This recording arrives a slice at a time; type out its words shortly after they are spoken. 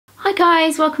Hi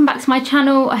guys, welcome back to my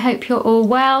channel. I hope you're all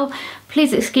well.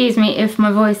 Please excuse me if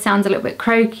my voice sounds a little bit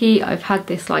croaky. I've had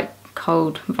this like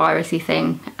cold virusy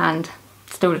thing and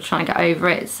still trying to get over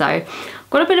it, so I've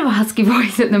got a bit of a husky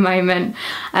voice at the moment.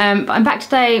 But I'm back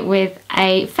today with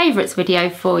a favourites video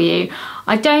for you.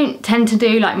 I don't tend to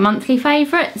do like monthly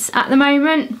favourites at the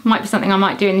moment. Might be something I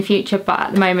might do in the future, but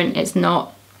at the moment it's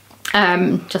not,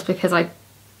 just because I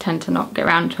tend to not get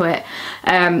around to it.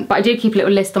 But I do keep a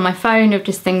little list on my phone of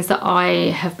just things that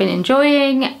I have been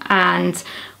enjoying, and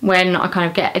when I kind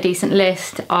of get a decent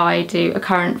list I do a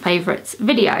current favourites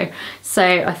video. So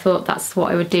I thought that's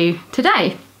what I would do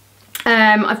today.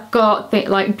 I've got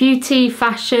like beauty,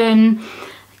 fashion,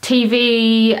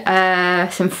 TV,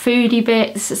 some foodie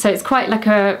bits, so it's quite like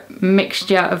a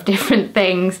mixture of different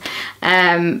things.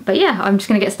 But yeah, I'm just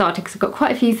gonna get started because I've got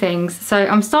quite a few things. So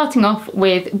I'm starting off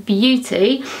with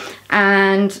beauty,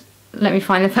 and let me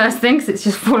find the first thing because it's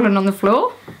just fallen on the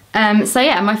floor. So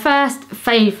yeah, my first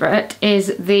favourite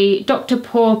is the Dr.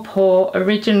 Paw Paw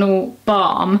Original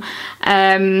Balm.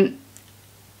 I'm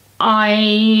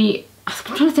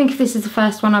trying to think if this is the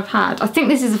first one I've had. I think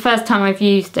this is the first time I've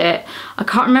used it. I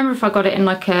can't remember if I got it in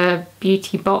like a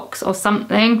beauty box or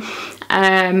something.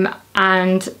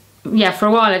 And yeah, for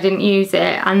a while I didn't use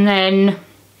it, and then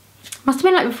must have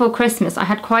been like before Christmas. I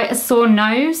had quite a sore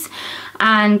nose,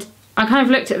 and I kind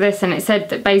of looked at this and it said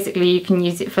that basically you can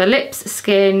use it for lips,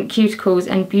 skin, cuticles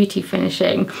and beauty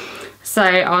finishing. So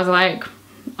I was like,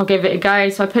 I'll give it a go.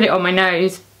 So I put it on my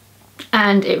nose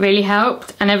and it really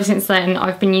helped, and ever since then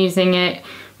I've been using it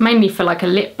mainly for like a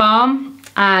lip balm,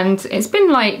 and it's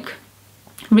been like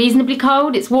reasonably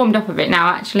cold. It's warmed up a bit now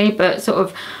actually, but sort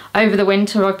of over the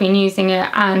winter I've been using it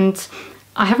and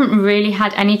I haven't really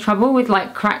had any trouble with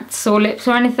like cracked sore lips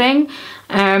or anything.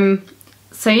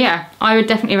 So yeah, I would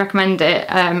definitely recommend it.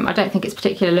 I don't think it's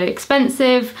particularly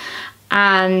expensive,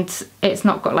 and it's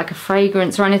not got like a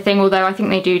fragrance or anything, although I think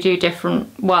they do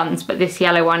different ones, but this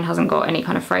yellow one hasn't got any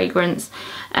kind of fragrance.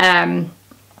 And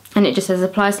it just says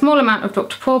apply a small amount of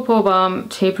Dr. Paw Paw Balm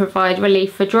to provide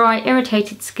relief for dry,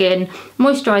 irritated skin,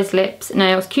 moisturised lips,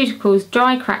 nails, cuticles,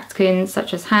 dry, cracked skin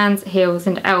such as hands, heels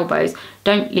and elbows.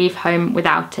 Don't leave home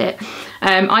without it.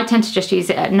 I tend to just use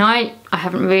it at night. I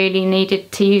haven't really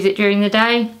needed to use it during the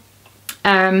day.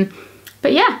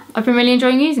 But yeah, I've been really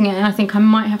enjoying using it, and I think I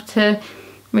might have to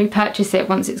repurchase it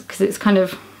once it's, because it's kind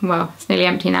of, well, it's nearly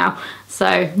empty now.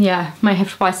 So yeah, might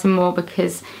have to buy some more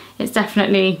because it's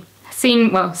definitely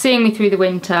seeing me through the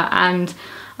winter, and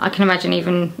I can imagine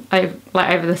even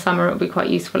over the summer it'll be quite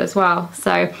useful as well.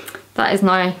 So that is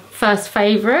my first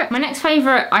favourite. My next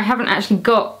favourite, I haven't actually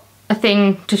got a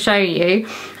thing to show you,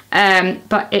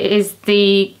 but it is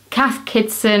the Cath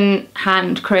Kidston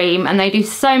hand cream, and they do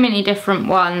so many different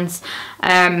ones.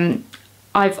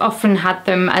 I've often had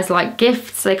them as like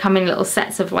gifts. They come in little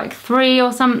sets of like 3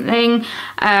 or something,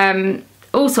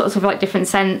 all sorts of like different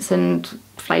scents and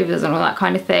flavours and all that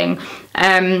kind of thing.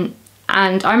 And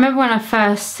I remember when I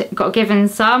first got given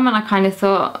some and I kind of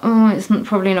thought, oh, it's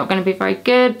probably not going to be very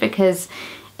good, because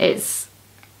it's,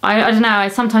 I don't know, I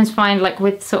sometimes find like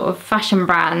with sort of fashion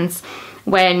brands,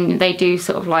 when they do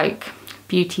sort of like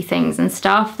beauty things and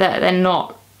stuff, that they're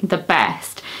not the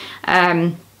best.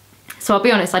 So I'll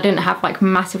be honest, I didn't have like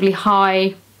massively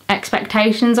high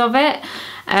expectations of it,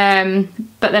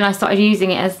 but then I started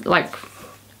using it as like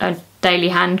a daily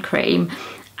hand cream,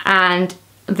 and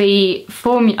the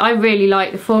formula, I really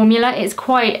like the formula. It's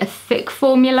quite a thick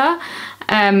formula,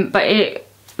 but it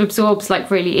absorbs like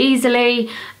really easily,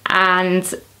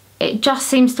 and it just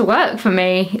seems to work for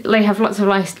me. They have lots of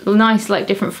nice like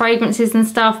different fragrances and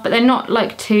stuff, but they're not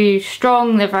like too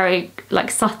strong. They're very like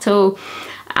subtle,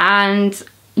 and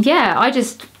yeah, I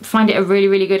just find it a really,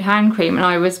 really good hand cream, and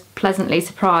I was pleasantly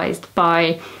surprised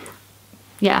by,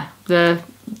 yeah, the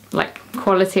like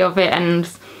quality of it and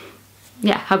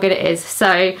yeah, how good it is.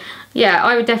 So yeah,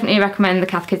 I would definitely recommend the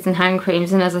Cath Kidston hand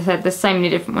creams, and as I said, there's so many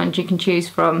different ones you can choose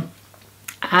from,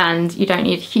 and you don't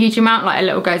need a huge amount, like a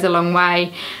little goes a long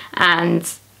way. And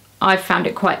I've found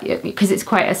it quite, because it's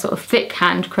quite a sort of thick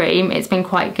hand cream, it's been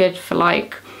quite good for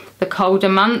like the colder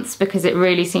months, because it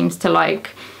really seems to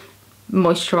like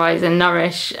moisturise and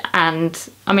nourish. And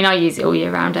I mean, I use it all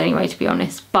year round anyway, to be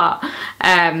honest, but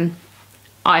I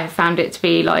have found it to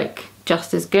be like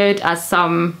just as good as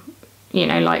some, you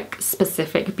know, like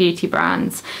specific beauty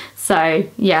brands. So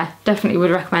yeah, definitely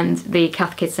would recommend the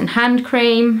Cath Kidston hand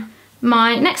cream.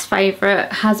 My next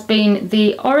favourite has been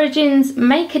the Origins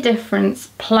Make a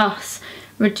Difference Plus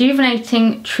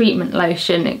Rejuvenating Treatment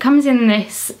Lotion. It comes in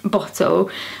this bottle,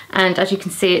 and as you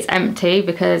can see it's empty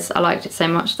because I liked it so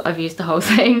much that I've used the whole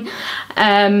thing.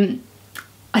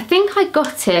 I think I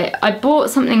got it, I bought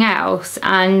something else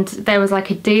and there was like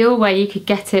a deal where you could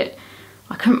get it,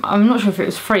 I'm not sure if it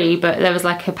was free, but there was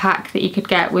like a pack that you could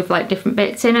get with like different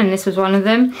bits in, and this was one of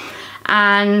them.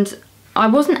 And I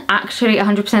wasn't actually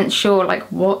 100% sure like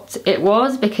what it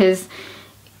was, because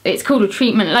it's called a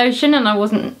treatment lotion and I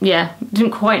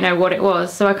didn't quite know what it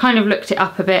was. So I kind of looked it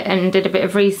up a bit and did a bit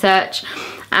of research,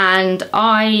 and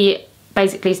I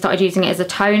basically started using it as a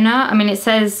toner. I mean, it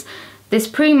says this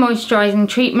pre-moisturising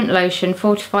treatment lotion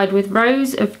fortified with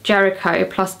Rose of Jericho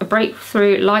plus a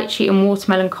breakthrough lychee and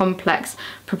watermelon complex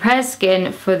prepares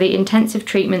skin for the intensive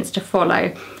treatments to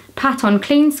follow. Pat on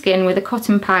clean skin with a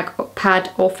cotton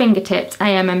pad or fingertips,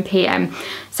 AM and PM.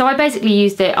 So I basically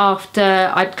used it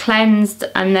after I'd cleansed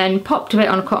and then popped a bit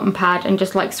on a cotton pad and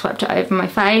just like swept it over my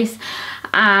face.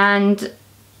 And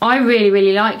I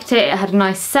really liked it. It had a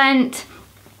nice scent.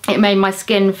 It made my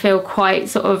skin feel quite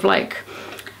sort of like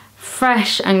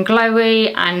fresh and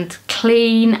glowy and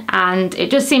clean, and it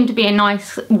just seemed to be a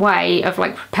nice way of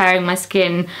like preparing my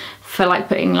skin for like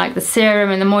putting like the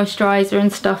serum and the moisturizer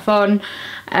and stuff on.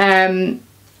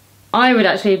 I would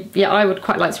actually, I would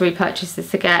quite like to repurchase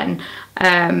this again.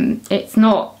 It's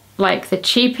not like the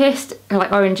cheapest,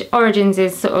 like Origins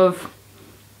is sort of,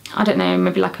 I don't know,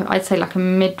 maybe like I'd say like a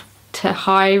mid to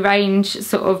high range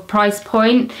sort of price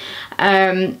point.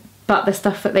 But the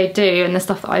stuff that they do and the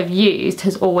stuff that I've used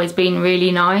has always been really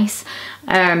nice.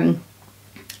 And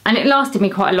it lasted me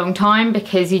quite a long time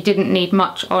because you didn't need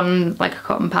much on like a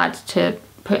cotton pad to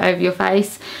put over your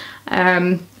face.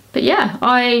 But yeah,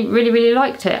 I really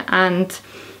liked it, and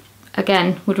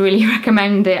again would really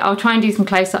recommend it. I'll try and do some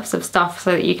close-ups of stuff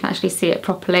so that you can actually see it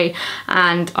properly,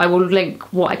 and I will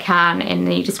link what I can in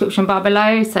the description bar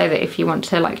below, so that if you want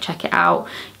to like check it out,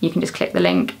 you can just click the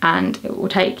link and it will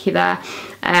take you there.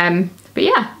 But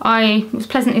yeah, I was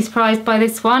pleasantly surprised by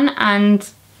this one, and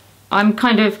I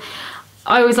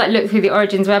always like look through the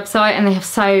Origins website and they have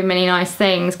so many nice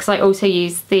things, because I also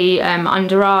use the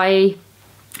under eye,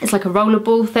 it's like a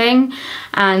rollerball thing,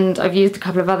 and I've used a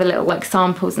couple of other little like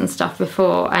samples and stuff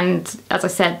before, and as I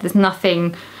said, there's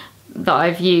nothing that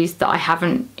I've used that I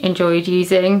haven't enjoyed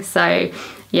using. So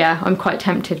yeah, I'm quite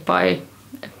tempted by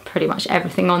pretty much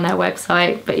everything on their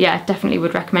website, but yeah, definitely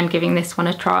would recommend giving this one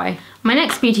a try. My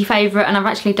next beauty favourite, and I've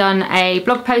actually done a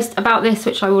blog post about this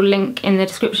which I will link in the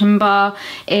description bar,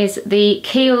 is the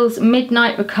Kiehl's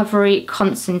Midnight Recovery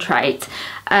Concentrate.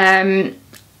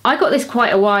 I got this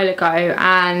quite a while ago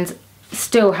and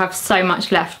still have so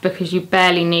much left, because you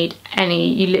barely need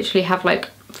any. You literally have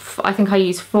like, I think I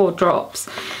use 4 drops,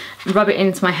 rub it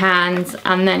into my hands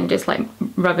and then just like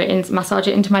massage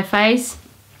it into my face.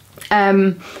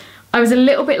 I was a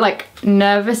little bit like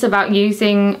nervous about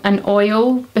using an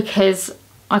oil, because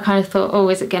I kind of thought, oh,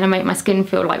 is it going to make my skin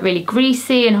feel like really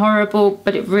greasy and horrible?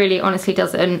 But it really honestly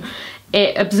doesn't.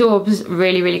 It absorbs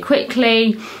really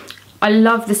quickly. I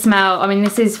love the smell. I mean,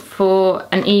 this is for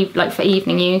for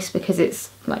evening use, because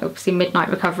it's like obviously midnight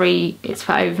recovery, it's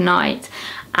for overnight,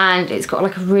 and it's got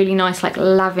like a really nice like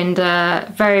lavender,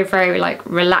 very like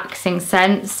relaxing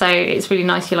scent. So it's really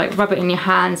nice. You like rub it in your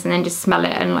hands and then just smell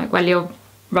it, and like while you're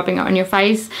rubbing it on your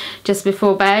face just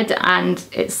before bed, and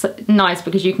it's nice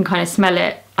because you can kind of smell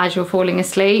it as you're falling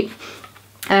asleep.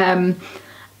 And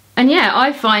yeah,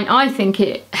 I think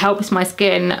it helps my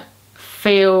skin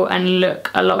feel and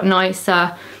look a lot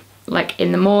nicer like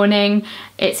in the morning.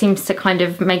 It seems to kind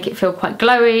of make it feel quite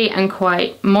glowy and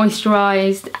quite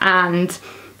moisturized, and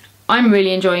I'm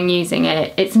really enjoying using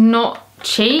it. It's not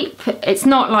cheap. It's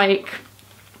not like,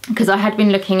 because I had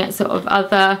been looking at sort of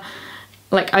other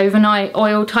like overnight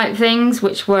oil type things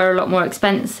which were a lot more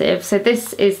expensive. So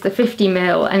this is the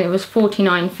 50ml and it was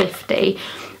 $49.50,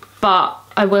 but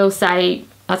I will say,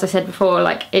 as I said before,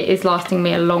 like it is lasting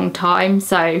me a long time.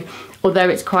 So although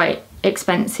it's quite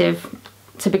expensive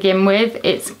to begin with,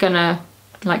 it's gonna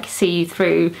like see you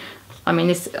through. I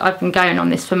mean, I've been going on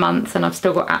this for months and I've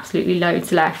still got absolutely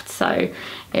loads left, so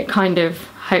it kind of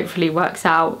hopefully works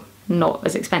out not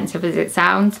as expensive as it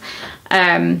sounds.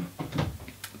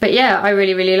 But yeah, I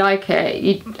really like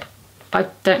it. I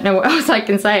don't know what else I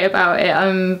can say about it.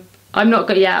 I'm not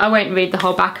good. Yeah, I won't read the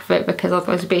whole back of it because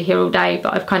otherwise I'd be here all day,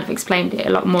 but I've kind of explained it a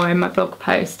lot more in my blog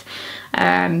post.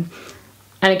 And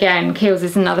again, Kiehl's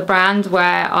is another brand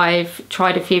where I've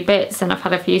tried a few bits and I've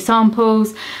had a few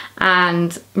samples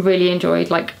and really enjoyed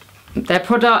like their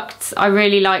products. I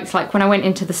really liked, like when I went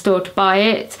into the store to buy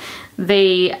it,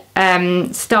 the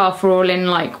staff were all in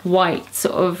like white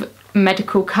sort of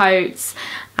medical coats,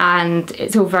 and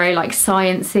it's all very like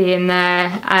sciencey in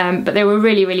there, but they were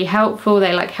really helpful.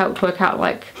 They like helped work out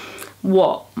like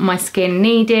what my skin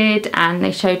needed, and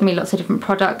they showed me lots of different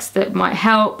products that might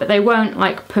help, but they weren't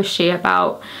like pushy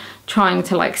about trying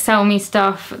to like sell me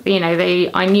stuff. You know,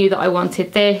 I knew that I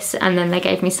wanted this, and then they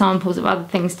gave me samples of other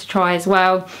things to try as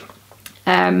well.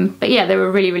 But yeah, they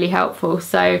were really, really helpful.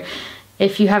 So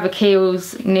if you have a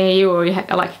Kiehl's near you, or you have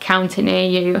like a counter near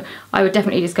you, I would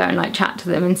definitely just go and like chat to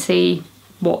them and see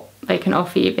what they can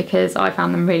offer you, because I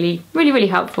found them really, really, really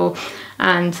helpful,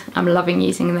 and I'm loving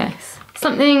using this.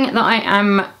 Something that I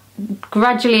am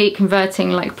gradually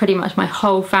converting like pretty much my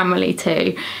whole family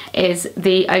to is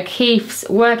the O'Keeffe's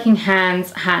Working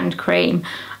Hands Hand Cream.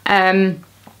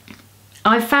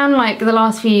 I found like the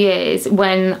last few years,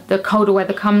 when the colder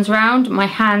weather comes around, my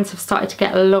hands have started to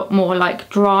get a lot more like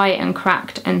dry and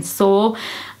cracked and sore.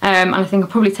 And I think I'm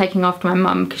probably taking after my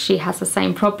mum, because she has the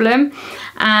same problem.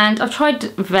 And I've tried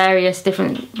various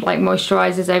different like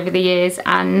moisturisers over the years,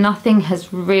 and nothing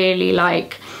has really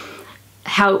like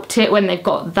helped it when they've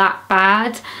got that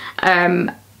bad.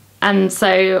 And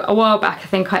so a while back, I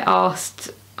think I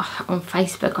asked on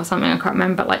Facebook or something, I can't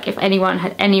remember, like if anyone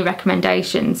had any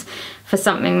recommendations for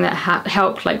something that had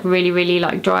helped like really, really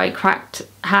like dry, cracked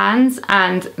hands,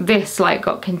 and this like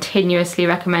got continuously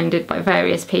recommended by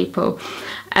various people.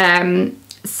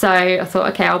 So I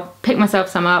thought, okay, I'll pick myself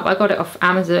some up. I got it off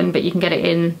Amazon, but you can get it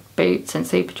in Boots and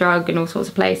Superdrug and all sorts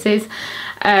of places.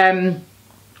 And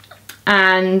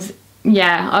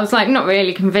yeah, I was like not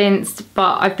really convinced,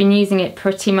 but I've been using it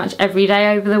pretty much every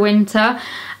day over the winter,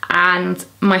 and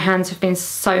my hands have been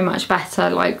so much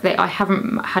better. Like I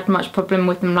haven't had much problem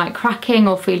with them like cracking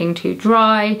or feeling too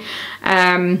dry.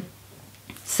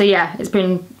 So yeah, it's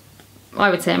been,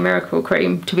 I would say, a miracle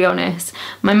cream, to be honest.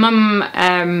 My mum,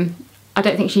 I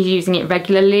don't think she's using it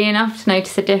regularly enough to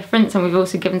notice a difference, and we've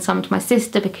also given some to my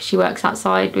sister because she works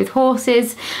outside with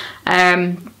horses.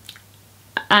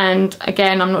 And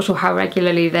again, I'm not sure how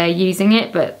regularly they're using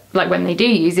it, but like when they do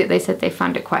use it, they said they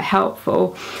found it quite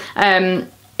helpful.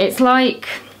 It's like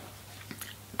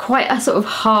quite a sort of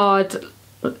hard,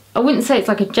 I wouldn't say it's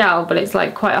like a gel, but it's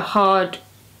like quite a hard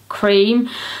cream.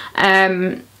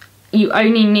 You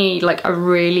only need like a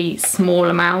really small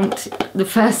amount. The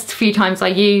first few times I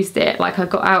used it, like I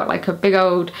got out like a big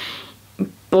old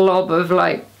blob of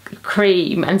like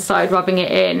cream and started rubbing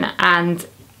it in, and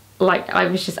like I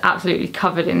was just absolutely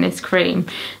covered in this cream.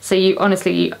 So you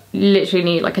honestly literally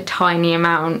need like a tiny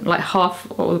amount, like half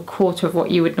or a quarter of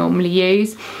what you would normally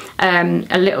use.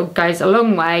 A little goes a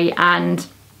long way, and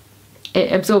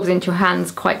it absorbs into your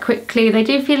hands quite quickly. They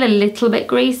do feel a little bit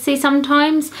greasy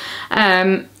sometimes.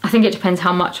 I think it depends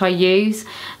how much I use,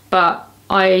 but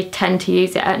I tend to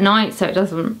use it at night, so it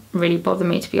doesn't really bother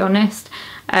me, to be honest.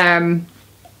 And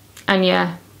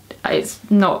yeah, it's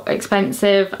not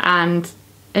expensive, and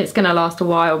it's gonna last a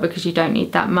while because you don't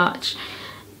need that much.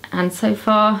 And so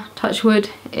far, touch wood,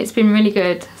 it's been really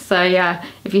good. So yeah,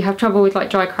 if you have trouble with like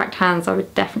dry, cracked hands, I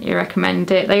would definitely recommend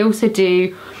it. They also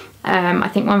do I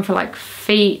think one for like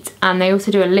feet, and they also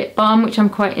do a lip balm, which I'm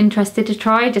quite interested to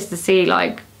try just to see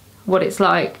like what it's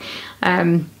like.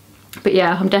 But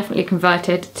yeah, I'm definitely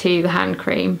converted to the hand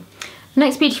cream. The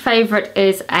next beauty favourite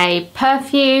is a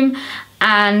perfume,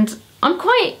 and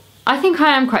I think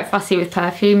I am quite fussy with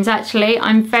perfumes actually.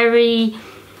 I'm very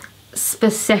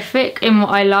specific in what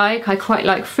I like. I quite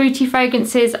like fruity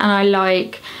fragrances, and I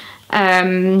like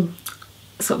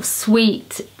sort of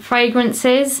sweet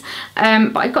fragrances.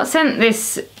 But I got sent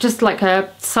this, just like a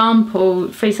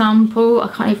sample, free sample. I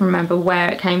can't even remember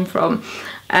where it came from.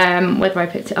 Whether I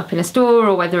picked it up in a store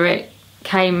or whether it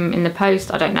came in the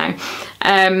post, I don't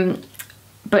know.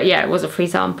 But yeah, it was a free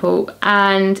sample,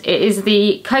 and it is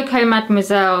the Coco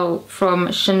Mademoiselle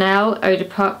from Chanel Eau de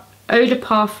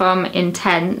Parfum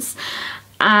Intense.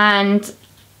 And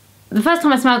the first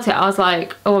time I smelled it, I was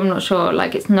like, oh, I'm not sure,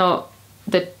 like it's not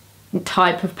the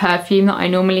type of perfume that I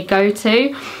normally go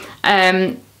to.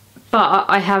 But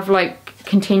I have like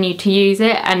continued to use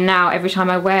it, and now every time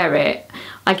I wear it,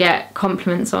 I get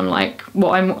compliments on like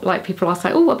what I'm like. People ask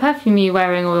like, oh, what perfume are you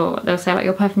wearing? Or they'll say like,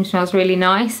 your perfume smells really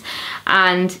nice.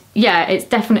 And yeah, it's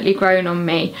definitely grown on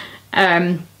me.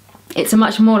 It's a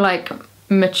much more like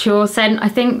mature scent, I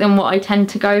think, than what I tend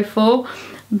to go for,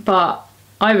 but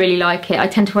I really like it. I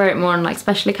tend to wear it more on like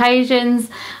special occasions.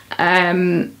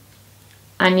 And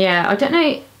yeah, I don't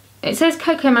know, it says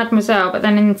Coco Mademoiselle, but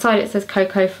then inside it says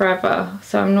Coco Forever,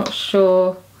 so I'm not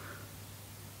sure.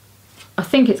 I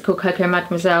think it's called Coco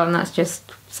Mademoiselle, and that's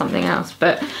just something else.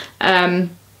 But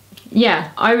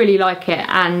yeah, I really like it,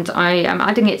 and I am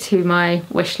adding it to my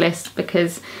wish list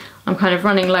because I'm kind of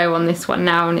running low on this one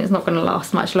now, and it's not going to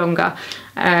last much longer.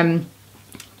 But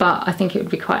I think it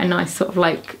would be quite a nice sort of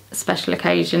like special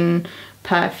occasion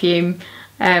perfume.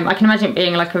 I can imagine it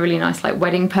being like a really nice like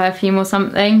wedding perfume or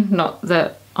something, not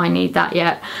that I need that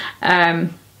yet.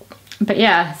 But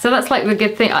yeah, so that's like the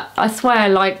good thing. I swear I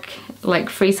like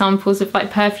free samples of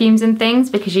like perfumes and things,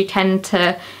 because you tend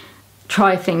to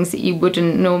try things that you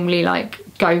wouldn't normally like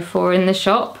go for in the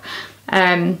shop.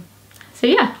 So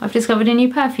yeah, I've discovered a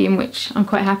new perfume, which I'm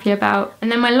quite happy about.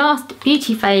 And then my last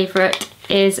beauty favourite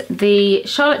is the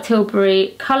Charlotte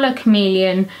Tilbury Colour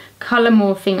Chameleon Colour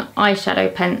Morphing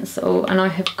Eyeshadow Pencil, and I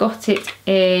have got it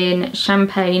in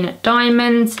Champagne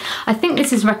Diamonds. I think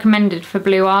this is recommended for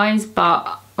blue eyes,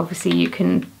 but obviously you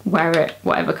can wear it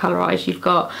whatever colour eyes you've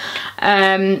got.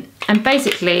 And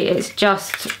basically it's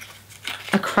just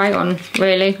a crayon,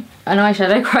 really, an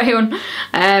eyeshadow crayon.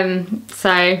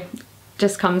 So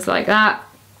just comes like that.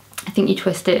 I think you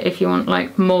twist it if you want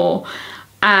like more.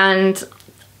 And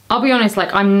I'll be honest,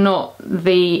 like I'm not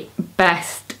the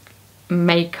best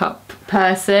makeup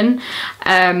person.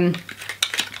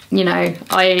 You know,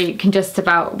 I can just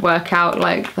about work out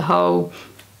like the whole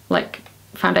like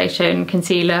foundation,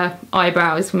 concealer,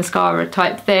 eyebrows, mascara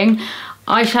type thing.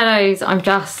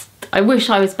 Eyeshadows, I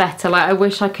wish I was better. Like I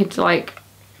wish I could like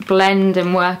blend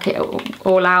and work it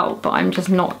all out, but I'm just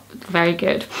not very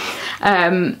good.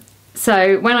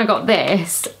 So when I got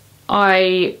this,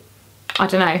 I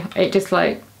don't know, it just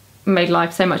like made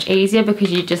life so much easier,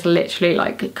 because you just literally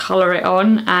like colour it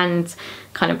on and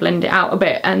kind of blend it out a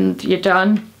bit and you're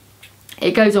done.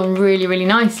 It goes on really, really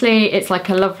nicely. It's like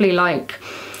a lovely like,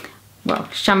 well,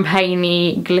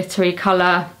 champagne-y, glittery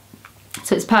colour.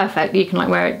 So it's perfect. You can like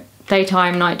wear it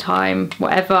daytime, nighttime,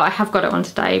 whatever. I have got it on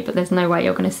today, but there's no way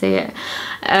you're going to see it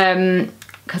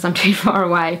because I'm too far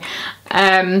away.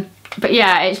 But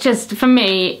yeah, it's just, for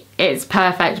me, it's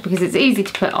perfect because it's easy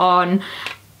to put on.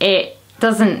 It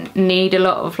doesn't need a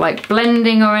lot of like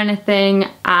blending or anything,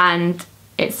 and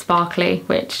it's sparkly,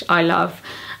 which I love.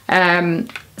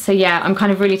 So yeah, I'm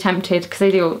kind of really tempted, because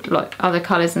they do like other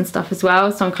colours and stuff as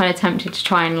well, so I'm kind of tempted to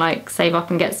try and like save up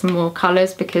and get some more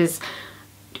colours, because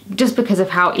just because of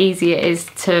how easy it is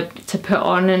to put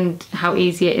on and how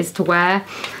easy it is to wear.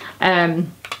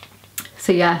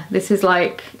 So yeah, this is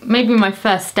like maybe my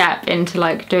first step into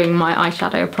like doing my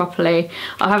eyeshadow properly.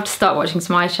 I'll have to start watching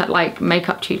some eyeshadow like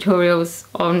makeup tutorials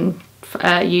on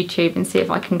YouTube and see if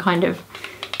I can kind of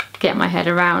get my head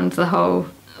around the whole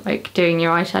like doing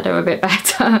your eyeshadow a bit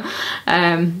better.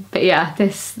 But yeah,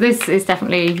 this is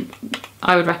definitely,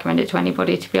 I would recommend it to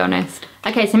anybody, to be honest.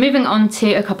 Okay, so moving on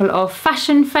to a couple of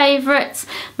fashion favourites.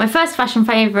 My first fashion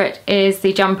favourite is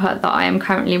the jumper that I am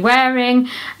currently wearing.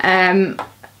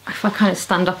 If I kind of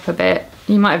stand up a bit,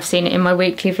 you might have seen it in my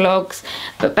weekly vlogs,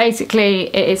 but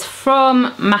basically it is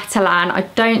from Matalan. I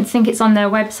don't think it's on their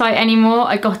website anymore.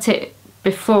 I got it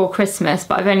before Christmas,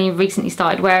 but I've only recently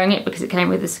started wearing it because it came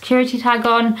with a security tag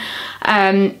on.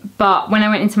 But when I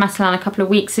went into Matalan a couple of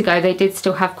weeks ago, they did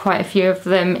still have quite a few of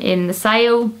them in the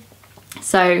sale,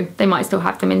 so they might still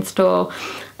have them in store.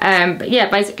 But yeah,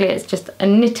 basically it's just a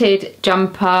knitted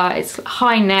jumper. It's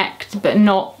high necked, but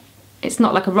it's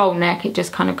not like a roll neck. It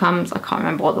just kind of comes, I can't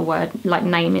remember what the word like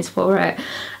name is for it.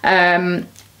 And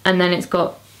then it's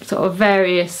got sort of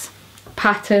various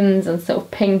patterns and sort of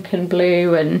pink and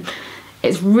blue, and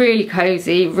it's really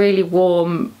cozy, really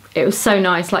warm. It was so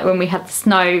nice, like when we had the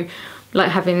snow,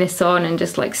 like having this on and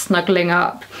just like snuggling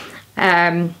up.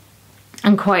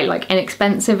 And quite like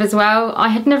inexpensive as well. I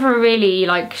had never really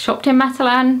like shopped in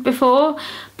Matalan before,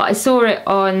 but I saw it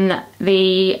on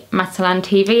the Matalan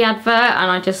TV advert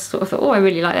and I just sort of thought, oh, I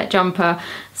really like that jumper.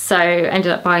 So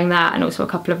ended up buying that, and also a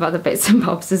couple of other bits and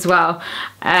bobs as well.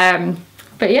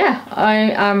 But yeah, I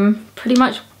am pretty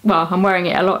much, well, I'm wearing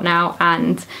it a lot now,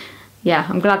 and yeah,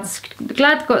 I'm glad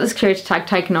I got the security tag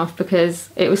taken off, because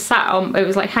it was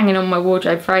like hanging on my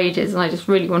wardrobe for ages and I just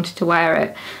really wanted to wear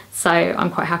it. So I'm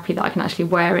quite happy that I can actually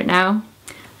wear it now.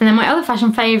 And then my other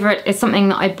fashion favourite is something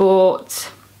that I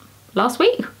bought last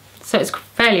week, so it's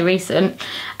fairly recent.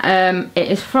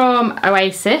 It is from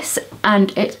Oasis,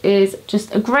 and it is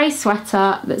just a grey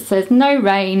sweater that says no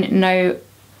rain, no,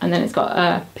 and then it's got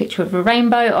a picture of a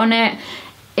rainbow on it.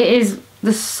 It is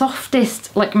the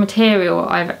softest like material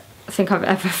I think I've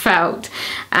ever felt,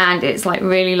 and it's like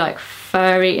really like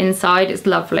furry inside. It's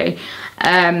lovely.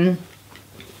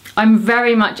 I'm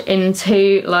very much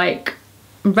into like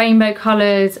rainbow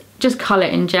colours, just colour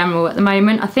in general at the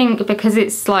moment. I think because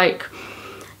it's like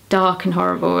dark and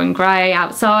horrible and grey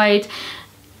outside,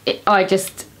 I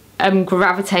just am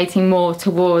gravitating more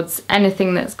towards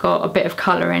anything that's got a bit of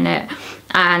colour in it.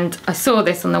 And I saw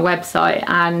this on the website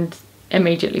and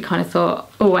immediately kind of thought,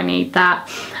 oh, I need that.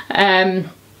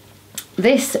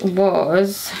 This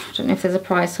was, I don't know if there's a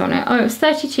price on it. Oh, it was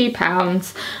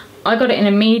 £32. I got it in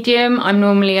a medium. I'm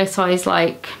normally a size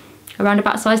like around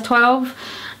about size 12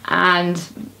 and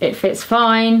it fits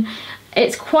fine.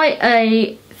 It's quite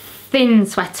a thin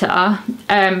sweater,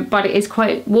 but it is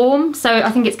quite warm, so I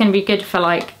think it's going to be good for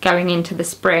like going into the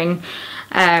spring.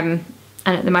 And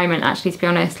at the moment, actually, to be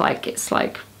honest, like it's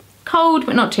like cold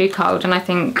but not too cold, and I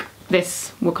think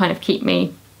this will kind of keep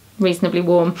me reasonably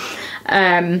warm.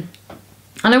 And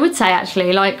I would say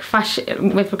actually, like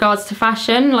fashion, with regards to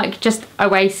fashion, like just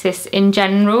Oasis in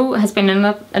general has been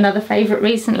another favourite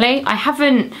recently. I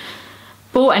haven't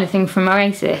bought anything from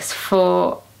Oasis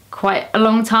for quite a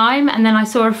long time, and then I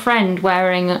saw a friend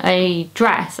wearing a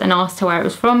dress and asked her where it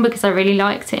was from because I really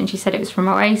liked it, and she said it was from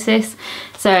Oasis.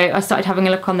 So I started having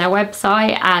a look on their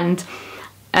website, and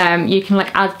you can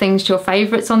like add things to your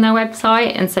favourites on their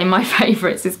website, and so my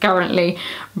favourites is currently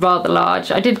rather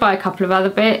large. I did buy a couple of other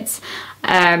bits,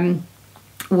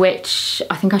 which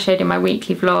I think I showed in my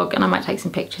weekly vlog, and I might take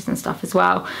some pictures and stuff as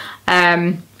well.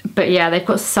 But yeah, they've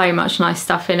got so much nice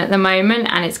stuff in at the moment,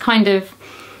 and it's kind of,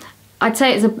 I'd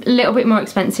say it's a little bit more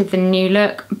expensive than New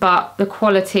Look, but the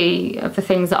quality of the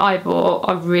things that I bought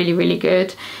are really, really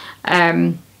good.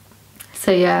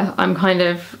 So yeah, I'm kind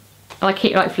of, I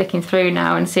keep like flicking through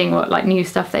now and seeing what like new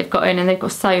stuff they've got in, and they've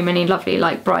got so many lovely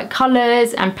like bright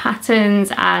colours and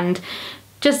patterns and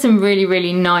just some really,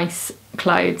 really nice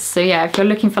clothes. So yeah, if you're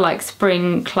looking for like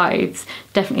spring clothes,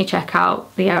 definitely check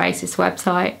out the Oasis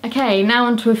website. Okay, now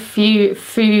on to a few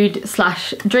food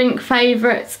slash drink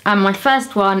favourites, and my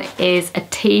first one is a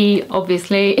tea.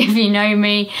 Obviously, if you know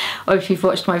me or if you've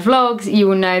watched my vlogs, you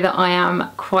will know that I am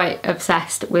quite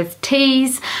obsessed with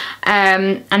teas,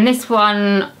 and this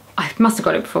one, I must have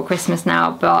got it before Christmas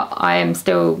now, but I am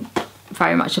still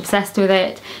very much obsessed with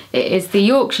it. It is the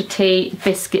Yorkshire Tea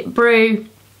Biscuit Brew.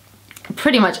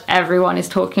 Pretty much everyone is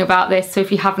talking about this, so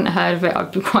if you haven't heard of it,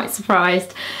 I'd be quite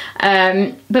surprised.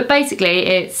 But basically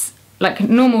it's like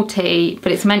normal tea,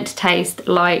 but it's meant to taste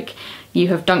like you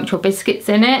have dunked your biscuits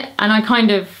in it, and I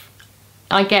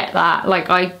get that. Like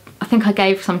I think I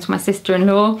gave some to my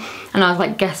sister-in-law, and I was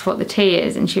like, guess what the tea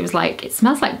is? And she was like, it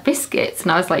smells like biscuits,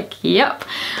 and I was like, yep.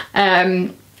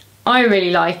 I really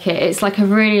like it. It's like a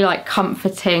really like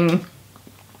comforting,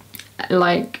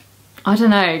 like, I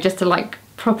don't know, just a like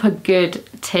proper good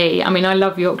tea. I mean, I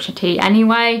love Yorkshire tea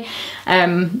anyway.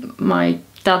 My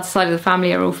dad's side of the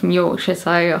family are all from Yorkshire,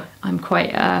 so I'm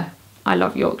quite I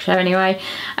love Yorkshire anyway.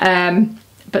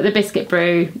 But the biscuit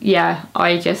brew, yeah,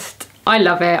 I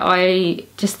love it. I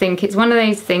just think it's one of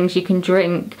those things you can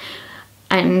drink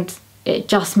and it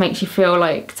just makes you feel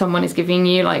like someone is giving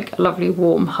you like a lovely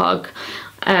warm hug.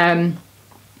 And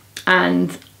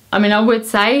I mean, I would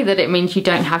say that it means you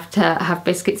don't have to have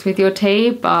biscuits with your tea,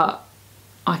 but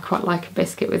I quite like a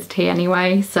biscuit with tea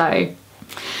anyway, so.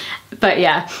 But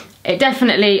yeah, I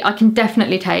can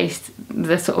definitely taste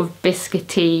the sort of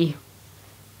biscuity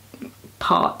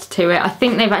part to it. I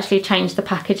think they've actually changed the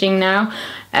packaging now,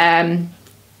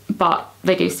 but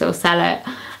they do still sell it,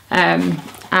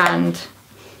 and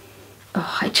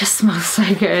oh, it just smells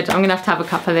so good. I'm gonna have a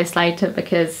cup of this later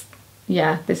because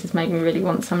yeah, this has made me really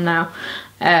want some now.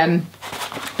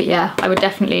 But yeah, I would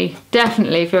definitely,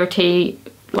 if you're a tea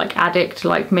like addict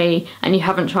like me and you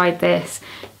haven't tried this,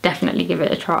 definitely give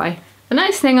it a try. The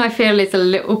next thing I feel is a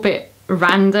little bit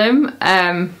random,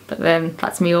 but then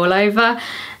that's me all over.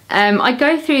 I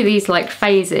go through these like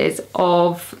phases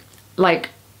of like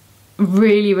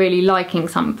really, really liking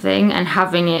something and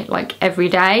having it like every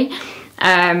day.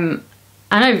 And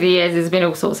over the years there's been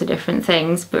all sorts of different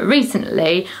things, but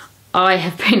recently I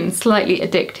have been slightly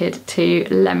addicted to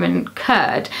lemon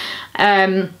curd.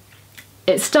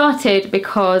 It started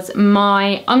because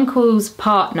my uncle's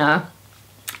partner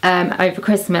over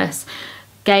Christmas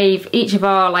gave each of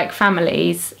our like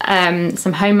families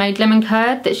some homemade lemon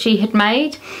curd that she had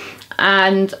made,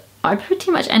 and I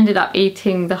pretty much ended up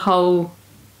eating the whole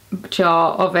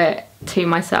jar of it to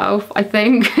myself, I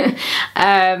think.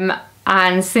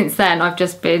 And since then I've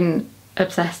just been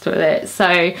obsessed with it.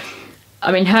 So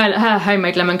I mean, her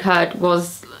homemade lemon curd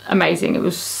was amazing. It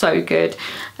was so good.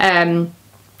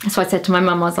 So I said to my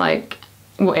mum, I was like,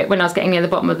 when I was getting near the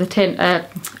bottom of the tin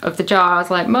of the jar, I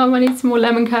was like, Mum, I need some more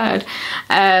lemon curd.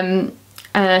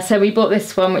 So we bought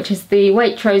this one, which is the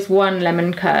Waitrose 1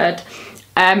 lemon curd.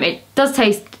 It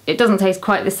doesn't taste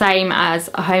quite the same as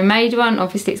a homemade one.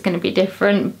 Obviously it's going to be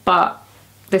different, but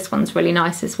this one's really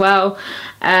nice as well.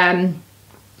 And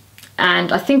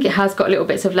I think it has got little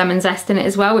bits of lemon zest in it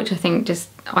as well, which I think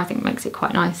makes it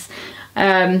quite nice.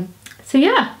 So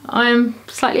yeah, I'm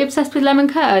slightly obsessed with lemon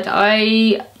curd.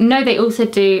 I know they also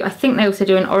do, I think they also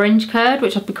do an orange curd,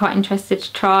 which I'd be quite interested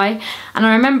to try. And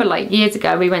I remember like years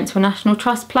ago we went to a National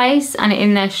Trust place, and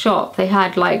in their shop they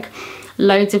had like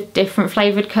loads of different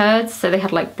flavoured curds. So they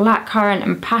had like blackcurrant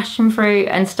and passion fruit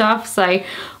and stuff. So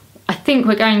I think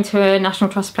we're going to a National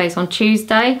Trust place on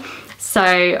Tuesday. So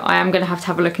I am going to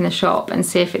have a look in the shop and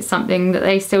see if it's something that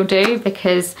they still do,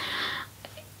 because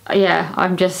yeah,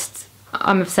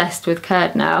 I'm obsessed with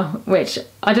curd now, which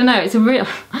I don't know, it's a real,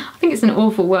 I think it's an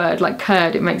awful word, like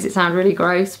curd, it makes it sound really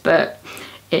gross, but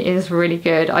it is really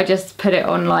good. I just put it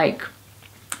on like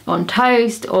on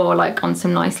toast or like on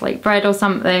some nice like bread or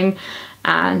something,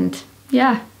 and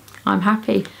yeah, I'm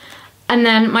happy. And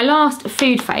then my last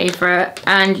food favourite,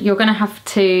 and you're gonna have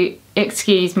to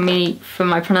excuse me for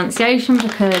my pronunciation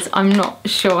because I'm not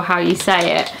sure how you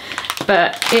say it,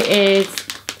 but it is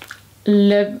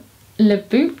Lebuchen?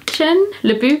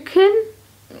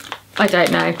 I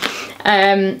don't know.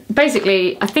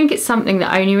 Basically, I think it's something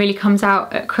that only really comes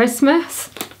out at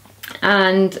Christmas,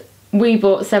 and we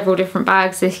bought several different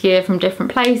bags this year from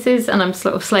different places, and I'm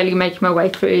sort of slowly making my way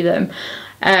through them.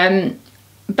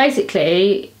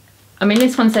 Basically, I mean,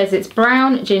 this one says it's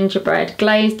brown gingerbread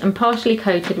glazed and partially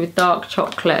coated with dark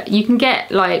chocolate. You can get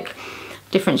like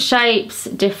different shapes,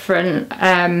 different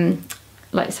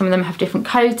like some of them have different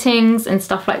coatings and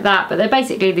stuff like that, but they're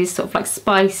basically these sort of like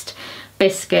spiced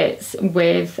biscuits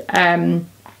with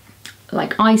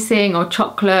like icing or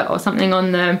chocolate or something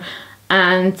on them,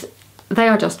 and they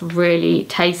are just really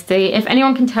tasty. If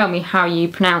anyone can tell me how you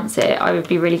pronounce it, I would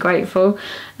be really grateful,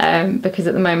 because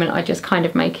at the moment I just kind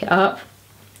of make it up.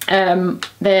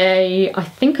 They, I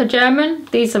think, are German.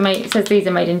 These are made, it says these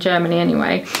are made in Germany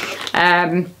anyway.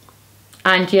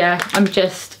 And yeah, I'm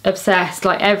just obsessed.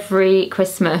 Like every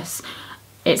Christmas,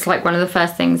 it's like one of the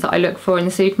first things that I look for in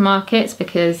the supermarkets,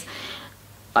 because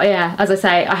yeah, as I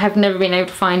say, I have never been able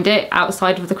to find it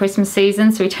outside of the Christmas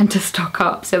season, so we tend to stock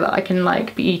up so that I can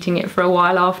like be eating it for a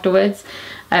while afterwards.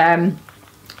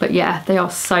 But yeah, they are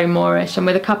so Moorish, and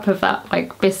with a cup of that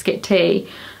like biscuit tea,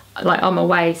 like I'm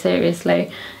away,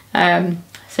 seriously.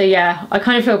 So yeah, I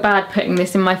kind of feel bad putting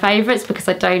this in my favourites because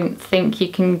I don't think you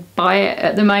can buy it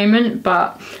at the moment,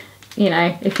 but you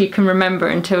know, if you can remember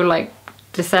until like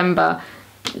December,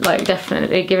 like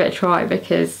definitely give it a try,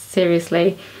 because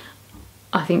seriously,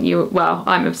 I think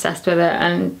I'm obsessed with it,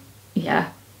 and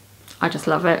yeah, I just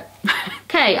love it.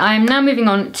 Okay, I'm now moving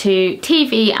on to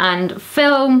TV and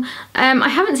film. I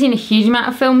haven't seen a huge amount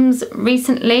of films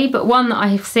recently, but one that I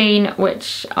have seen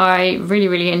which I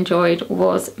really enjoyed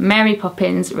was Mary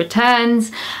Poppins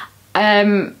Returns. I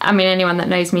mean, anyone that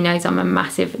knows me knows I'm a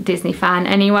massive Disney fan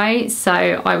anyway, so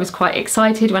I was quite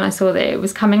excited when I saw that it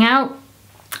was coming out.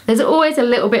 There's always a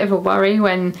little bit of a worry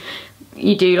when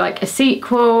you do like a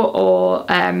sequel or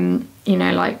you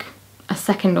know, like a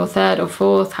second or third or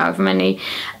fourth, however many,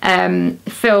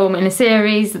 film in a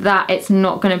series, that it's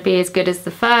not going to be as good as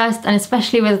the first. And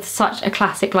especially with such a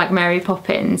classic like Mary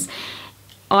Poppins,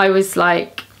 I was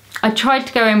like, I tried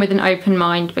to go in with an open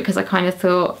mind, because I kind of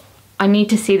thought I need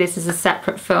to see this as a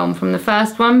separate film from the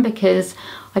first one, because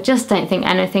I just don't think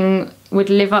anything would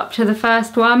live up to the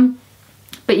first one.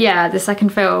 But yeah, the second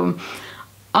film,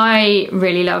 I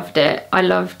really loved it. I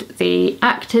loved the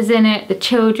actors in it, the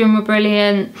children were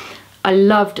brilliant. I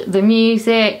loved the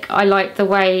music. I liked the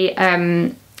way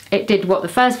it did what the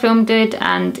first film did,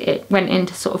 and it went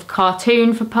into sort of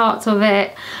cartoon for parts of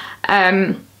it.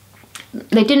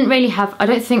 They didn't really have, I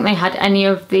don't think they had any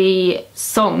of the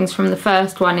songs from the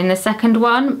first one in the second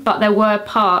one, but there were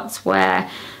parts where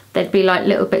there'd be like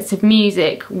little bits of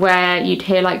music where you'd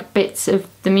hear like bits of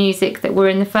the music that were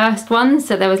in the first one,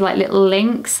 so there was like little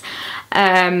links.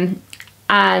 And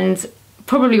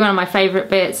probably one of my favourite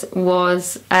bits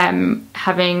was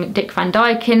having Dick Van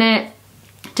Dyke in it,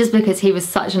 just because he was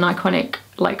such an iconic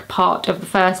like part of the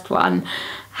first one.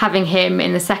 Having him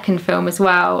in the second film as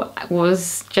well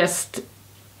was just,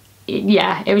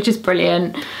 yeah, it was just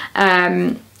brilliant.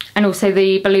 And also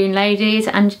the balloon ladies,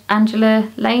 and Angela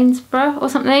Lansborough or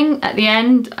something at the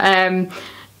end.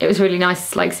 It was really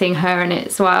nice like seeing her in it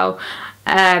as well.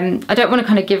 I don't want to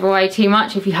kind of give away too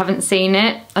much if you haven't seen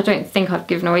it. I don't think I've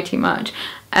given away too much.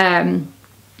 But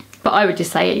I would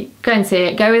just say go and see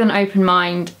it. Go with an open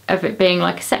mind of it being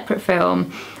like a separate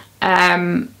film.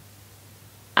 And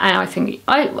I think,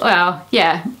 well,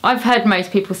 yeah, I've heard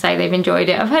most people say they've enjoyed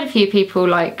it. I've heard a few people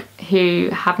like who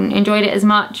haven't enjoyed it as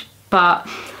much, but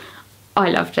I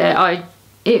loved it.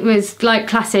 It was like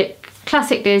classic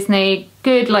Disney,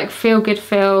 good like feel-good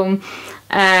film.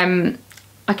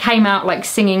 I came out like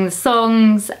singing the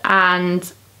songs,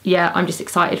 and yeah, I'm just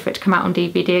excited for it to come out on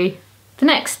DVD. The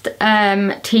next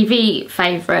TV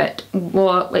favourite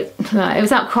was, it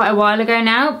was out quite a while ago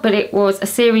now, but it was a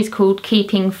series called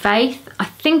Keeping Faith. I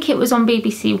think it was on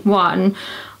BBC One.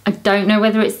 I don't know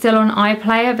whether it's still on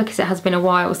iPlayer because it has been a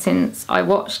while since I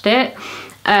watched it.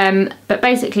 But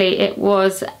basically it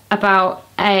was about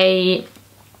a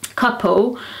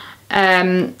couple.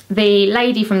 The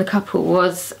lady from the couple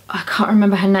was, I can't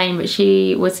remember her name, but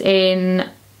she was in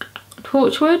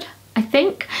Torchwood, I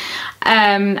think.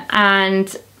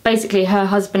 And basically her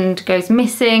husband goes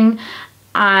missing,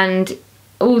 and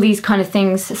all these kind of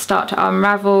things start to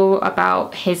unravel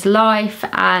about his life,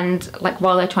 and like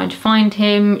while they're trying to find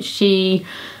him, she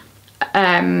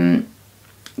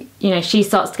you know, she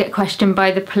starts to get questioned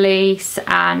by the police,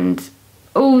 and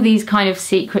all these kind of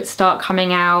secrets start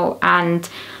coming out, and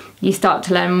you start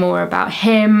to learn more about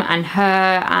him and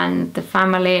her and the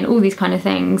family and all these kind of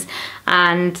things.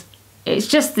 And it's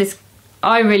just this,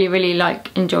 I really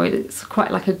like enjoyed it. It's quite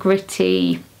like a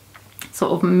gritty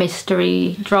sort of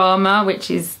mystery drama, which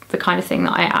is the kind of thing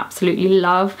that I absolutely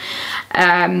love.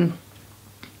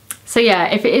 So yeah,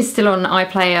 if it is still on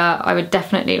iPlayer, I would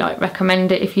definitely like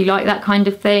recommend it if you like that kind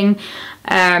of thing.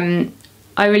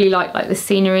 I really like the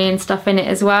scenery and stuff in it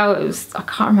as well. It was, I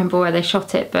can't remember where they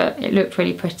shot it, but it looked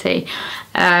really pretty.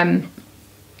 And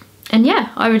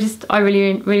yeah, I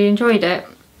really enjoyed it.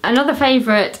 Another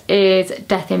favourite is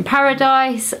Death in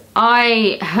Paradise.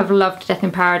 I have loved Death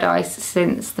in Paradise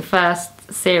since the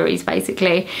first series,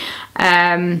 basically.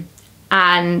 And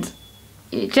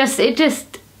it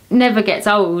just never gets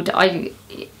old.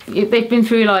 They've been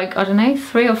through like, I don't know,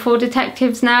 3 or 4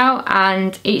 detectives now,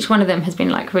 and each one of them has been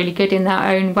like really good in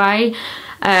their own way.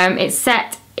 It's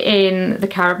set in the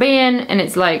Caribbean, and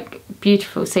it's like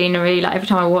beautiful scenery. Like every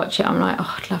time I watch it, I'm like,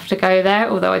 oh, I'd love to go there.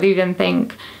 Although I do then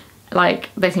think, like,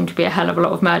 there seem to be a hell of a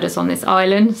lot of murders on this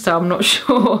island, so I'm not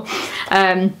sure.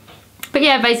 But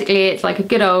yeah, basically it's like a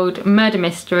good old murder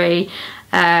mystery.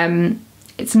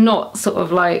 It's not sort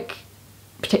of like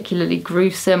particularly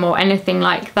gruesome or anything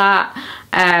like that,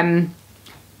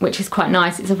 which is quite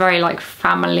nice. It's a very like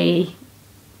family,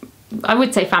 I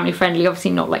would say family friendly,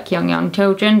 obviously not like young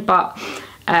children, but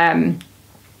my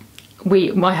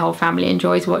whole family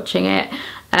enjoys watching it.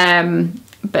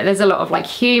 But there's a lot of like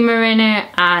humour in it,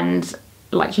 and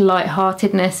like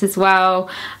lightheartedness as well,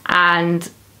 and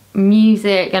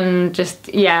music, and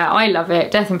just, yeah, I love it.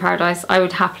 Death in Paradise, I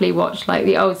would happily watch like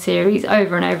the old series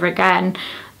over and over again.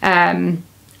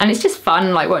 And it's just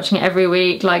fun like watching it every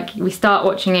week. Like we start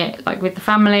watching it like with the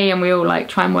family, and we all like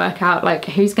try and work out like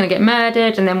who's gonna get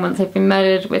murdered, and then once they've been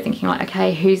murdered, we're thinking like,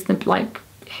 okay, who's gonna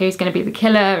be the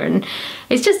killer? And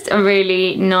it's just a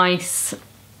really nice,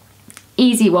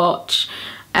 easy watch,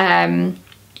 but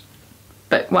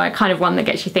kind of one that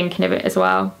gets you thinking of it as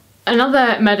well.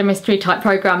 Another murder mystery type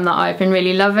program that I've been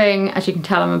really loving, as you can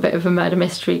tell I'm a bit of a murder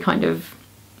mystery kind of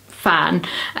fan,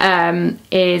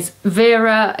 is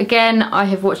Vera. Again, I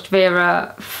have watched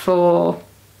Vera for,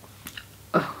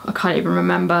 I can't even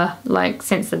remember, like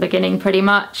since the beginning pretty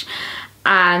much.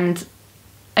 And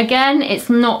again, it's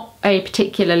not a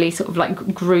particularly sort of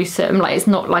like gruesome, like it's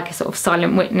not like a sort of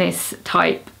Silent Witness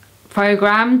type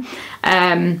program.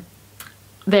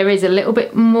 There is a little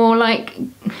bit more like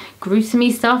gruesome-y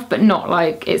stuff, but not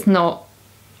like, it's not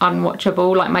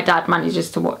unwatchable. Like my dad manages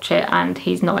to watch it and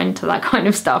he's not into that kind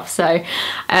of stuff. So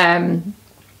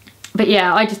but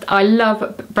yeah, I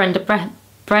love Brenda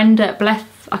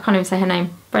Bleth, I can't even say her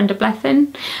name, Brenda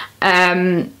Blethyn.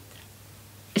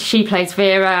 She plays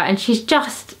Vera, and she's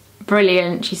just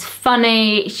brilliant. She's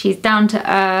funny, she's down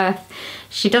to earth,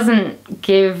 she doesn't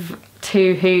give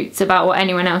 2 hoots about what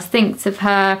anyone else thinks of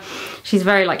her. She's a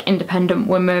very like independent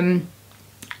woman,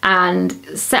 and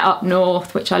set up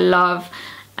north, which I love.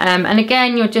 And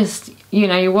again, you're just, you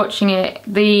know, you're watching it,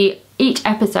 each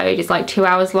episode is like 2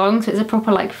 hours long, so it's a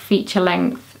proper like feature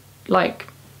length like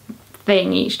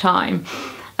thing each time.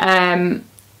 And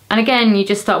again, you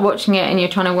just start watching it and you're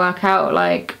trying to work out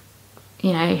like,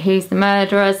 you know, who's the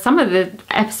murderer. Some of the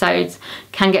episodes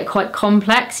can get quite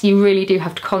complex. You really do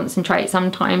have to concentrate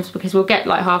sometimes, because we'll get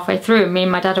like halfway through and me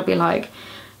and my dad will be like,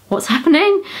 what's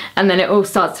happening? And then it all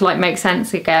starts to like make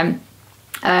sense again.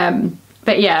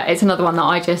 But yeah, it's another one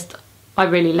that I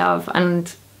really love,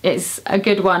 and it's a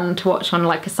good one to watch on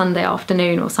like a Sunday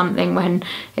afternoon or something when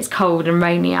it's cold and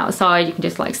rainy outside. You can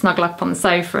just like snuggle up on the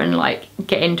sofa and like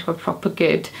get into a proper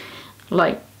good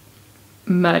like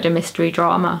murder mystery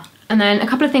drama. And then a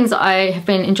couple of things that I have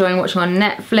been enjoying watching on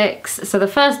Netflix. So the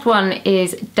first one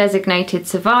is Designated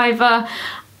Survivor.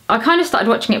 I kind of started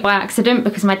watching it by accident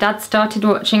because my dad started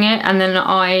watching it, and then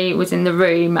I was in the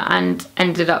room and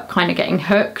ended up kind of getting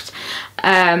hooked.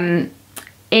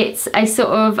 It's a sort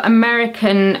of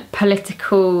American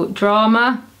political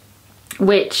drama,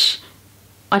 which,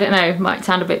 I don't know, might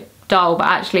sound a bit dull, but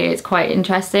actually it's quite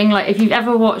interesting. Like, if you've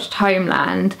ever watched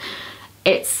Homeland,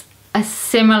 it's a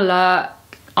similar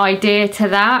idea to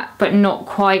that, but not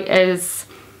quite as,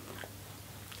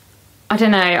 I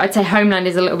don't know, I'd say Homeland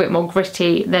is a little bit more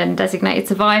gritty than Designated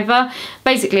Survivor.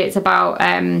 Basically, it's about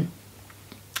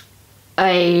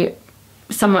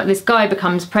this guy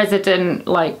becomes president,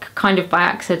 like, kind of by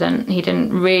accident. He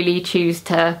didn't really choose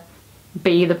to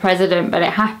be the president, but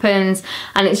it happens,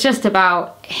 and it's just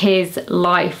about his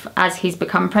life as he's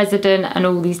become president and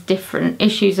all these different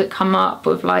issues that come up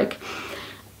with like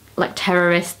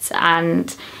terrorists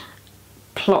and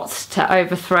plots to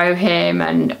overthrow him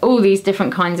and all these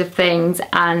different kinds of things.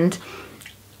 And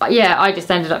yeah, I just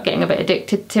ended up getting a bit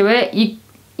addicted to it.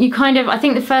 You kind of, I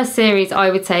think the first series I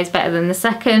would say is better than the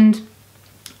second,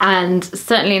 and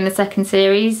certainly in the second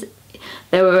series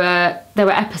there were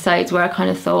episodes where I kind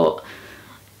of thought,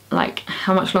 like,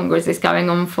 how much longer is this going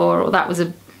on for, or that was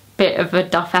a bit of a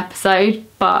duff episode,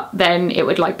 but then it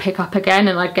would like pick up again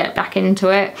and I'd get back into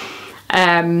it.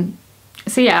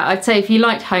 So yeah, I'd say if you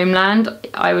liked Homeland,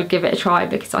 I would give it a try,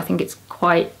 because I think it's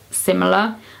quite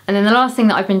similar. And then the last thing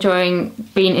that I've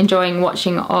been enjoying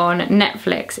watching on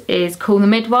Netflix is Call the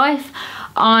Midwife.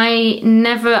 I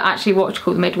never actually watched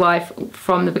Call the Midwife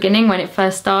from the beginning when it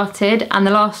first started, and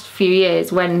the last few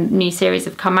years when new series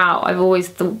have come out, I've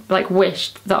always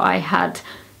wished that I had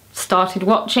started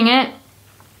watching it.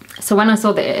 So when I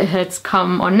saw that it had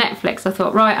come on Netflix, I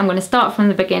thought, right, I'm going to start from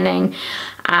the beginning,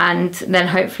 and then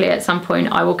hopefully at some point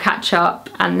I will catch up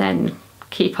and then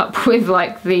keep up with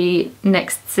like the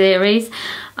next series.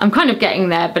 I'm kind of getting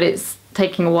there, but it's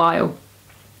taking a while.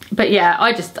 But yeah,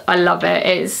 I love it.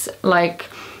 It's like,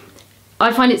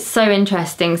 I find it so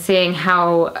interesting seeing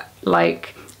how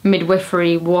like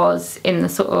midwifery was in the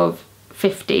sort of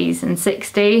 50s and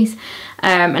 60s,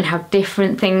 and how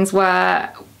different things were,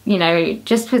 you know,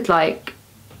 just with like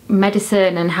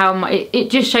medicine, and how much it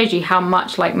just shows you how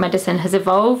much like medicine has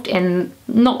evolved in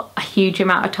not a huge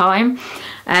amount of time.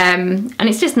 And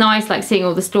it's just nice like seeing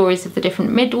all the stories of the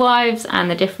different midwives and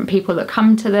the different people that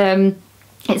come to them.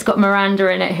 It's got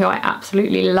Miranda in it, who I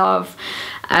absolutely love,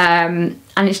 and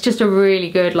it's just a really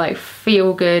good like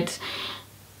feel good,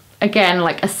 again,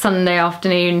 like a Sunday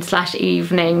afternoon /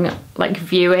 evening like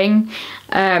viewing.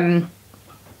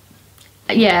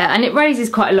 Yeah, and it raises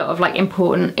quite a lot of like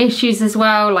important issues as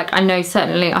well. Like, I know,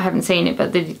 certainly I haven't seen it,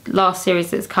 but the last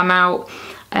series that's come out,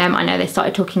 I know they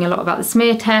started talking a lot about the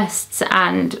smear tests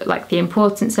and like the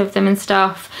importance of them and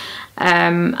stuff,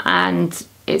 and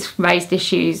it's raised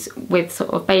issues with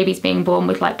sort of babies being born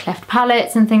with like cleft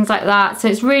palates and things like that. So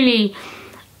it's really,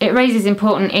 it raises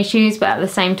important issues, but at the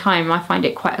same time I find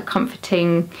it quite a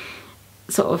comforting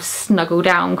sort of snuggle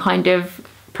down kind of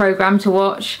program to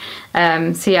watch.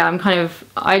 So yeah,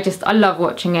 I love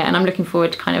watching it, and I'm looking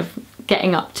forward to kind of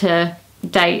getting up to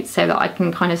date so that I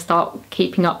can kind of start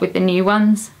keeping up with the new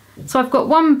ones. So I've got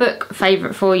one book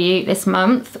favourite for you this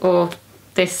month, or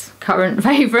this current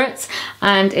favourites,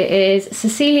 and it is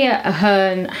Cecilia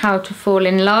Ahern, How to Fall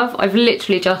in Love. I've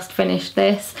literally just finished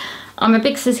this. I'm a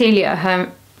big Cecilia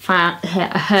Ahern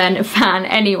fan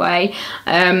anyway.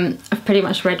 I've pretty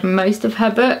much read most of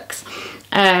her books,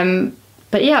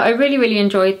 but yeah, I really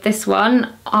enjoyed this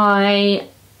one. I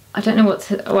don't know what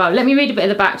to, well, let me read a bit of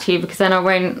the back to you, because then I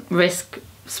won't risk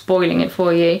spoiling it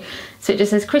for you. So it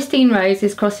just says, Christine Rose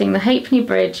is crossing the Halfpenny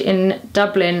Bridge in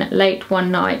Dublin late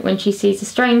one night when she sees a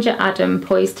stranger, Adam,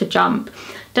 poised to jump.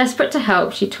 Desperate to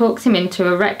help, she talks him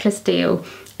into a reckless deal.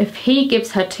 If he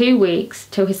gives her 2 weeks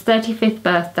till his 35th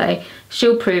birthday,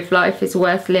 she'll prove life is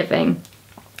worth living.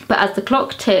 But as the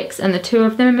clock ticks and the two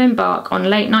of them embark on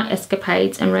late night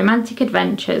escapades and romantic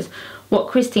adventures, what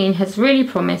Christine has really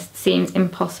promised seems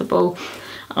impossible.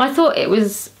 I thought it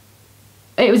was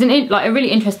a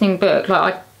really interesting book.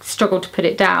 Like, I struggled to put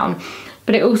it down,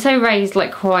 but it also raised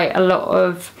like quite a lot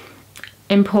of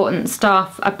important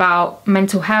stuff about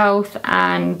mental health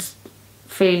and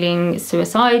feeling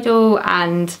suicidal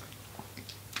and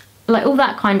like all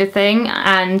that kind of thing,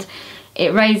 and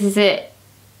it raises it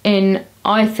in,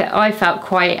 I felt,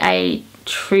 quite a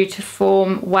true to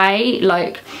form way.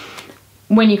 Like,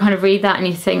 when you kind of read that and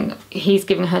you think he's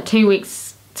giving her 2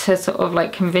 weeks to sort of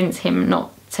like convince him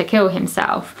not to kill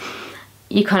himself,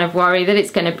 you kind of worry that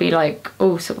it's going to be like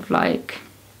all sort of like,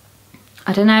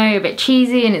 I don't know, a bit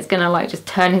cheesy, and it's going to like just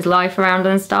turn his life around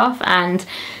and stuff. And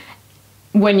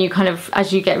when you kind of,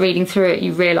 as you get reading through it,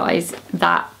 you realise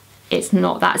that it's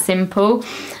not that simple.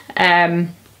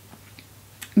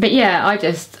 But yeah,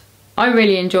 I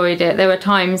really enjoyed it. There were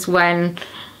times when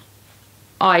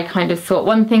I kind of thought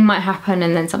one thing might happen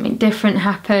and then something different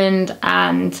happened,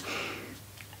 and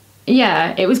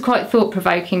yeah, it was quite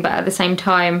thought-provoking, but at the same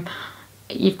time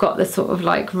you've got the sort of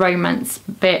like romance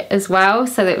bit as well,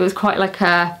 so that it was quite like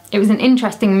it was an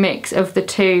interesting mix of the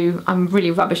two. I'm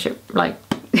really rubbish at like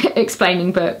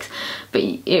explaining books, but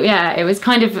yeah, it was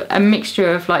kind of a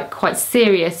mixture of like quite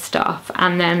serious stuff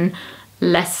and then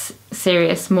less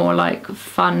serious, more like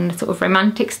fun sort of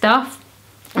romantic stuff,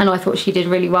 and I thought she did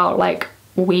really well like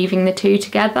weaving the two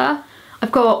together.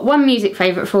 I've got one music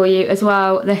favourite for you as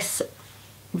well this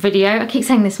video. I keep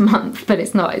saying this month, but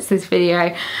it's not, it's this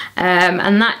video,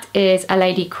 and that is a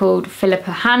lady called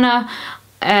Philippa Hanna.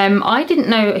 I didn't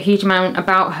know a huge amount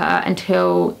about her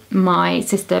until my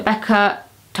sister Becca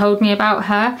told me about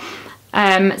her,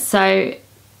 so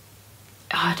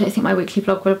I don't think my weekly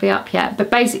vlog will be up yet, but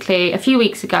basically a few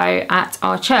weeks ago at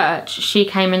our church she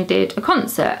came and did a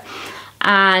concert,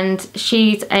 and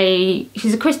she's a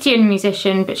Christian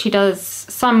musician, but she does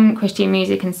some Christian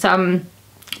music and some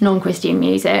non-Christian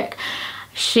music.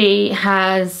 She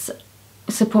has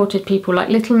supported people like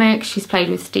Little Mix, she's played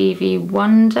with Stevie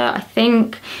Wonder, I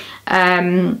think,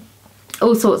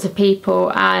 all sorts of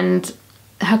people, and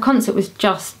her concert was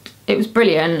it was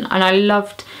brilliant, and I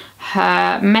loved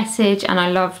her message and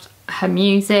I loved her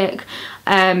music.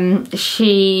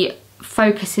 She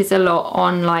focuses a lot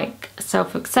on like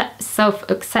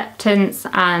self-acceptance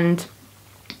and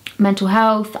mental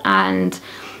health and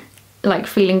like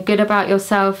feeling good about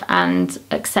yourself and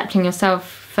accepting yourself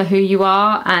for who you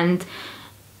are, and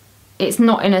it's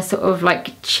not in a sort of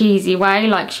like cheesy way.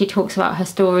 Like she talks about her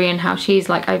story and how she's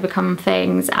like overcome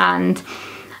things, and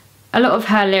a lot of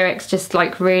her lyrics just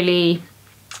like really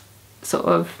sort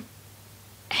of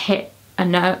hit a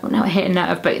nerve, not hit a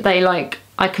nerve, but they like,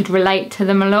 I could relate to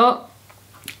them a lot.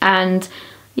 And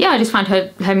yeah, I just found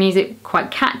her music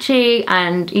quite catchy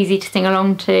and easy to sing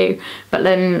along to, but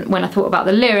then when I thought about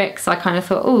the lyrics I kind of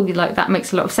thought, oh, like that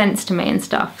makes a lot of sense to me and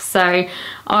stuff. So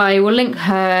I will link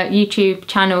her YouTube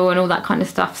channel and all that kind of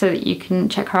stuff so that you can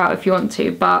check her out if you want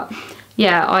to. But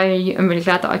yeah, I am really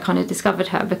glad that I kind of discovered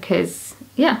her, because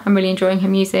yeah, I'm really enjoying her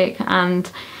music,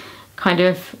 and kind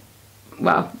of,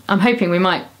 well, I'm hoping we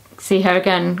might see her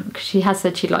again, because she has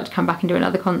said she'd like to come back and do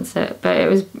another concert, but it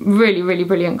was really, really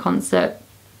brilliant concert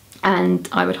and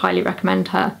I would highly recommend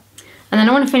her. And then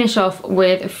I want to finish off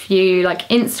with a few like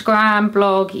Instagram,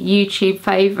 blog, YouTube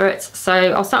favourites. So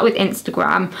I'll start with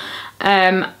Instagram,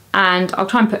 and I'll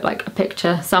try and put like a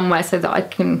picture somewhere so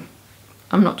that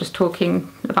I'm not just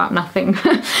talking about nothing.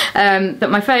 But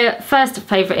my first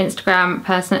favourite Instagram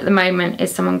person at the moment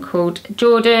is someone called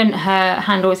Jordan. Her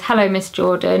handle is Hello Miss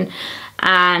Jordan,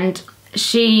 and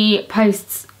she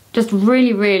posts just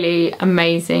really, really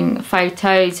amazing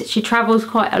photos. She travels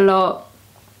quite a lot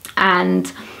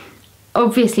and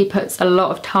obviously puts a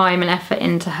lot of time and effort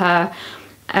into her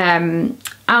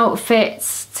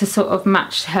outfits to sort of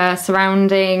match her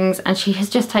surroundings, and she has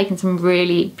just taken some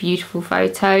really beautiful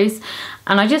photos,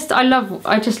 and I just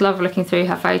love looking through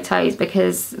her photos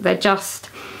because they're just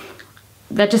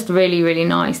really, really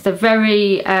nice. They're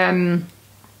very I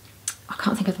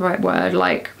can't think of the right word,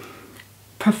 like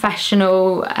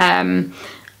professional, and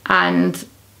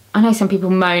I know some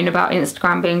people moan about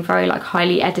Instagram being very like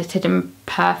highly edited and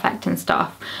perfect and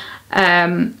stuff,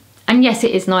 and yes,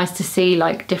 it is nice to see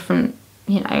like different,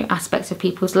 you know, aspects of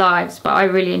people's lives, but I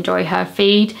really enjoy her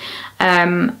feed,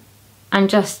 and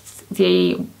just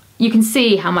you can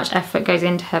see how much effort goes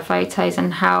into her photos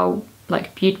and how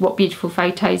like what beautiful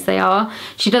photos they are.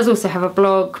 She does also have a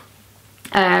blog,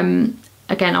 again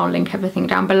I'll link everything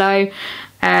down below,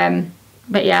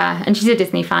 but yeah, and she's a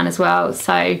Disney fan as well,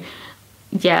 so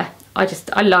yeah,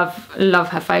 I love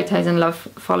her photos and love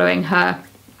following her.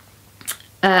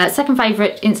 Second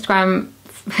Instagram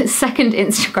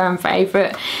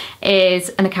favourite is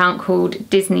an account called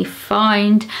Disney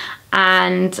Find,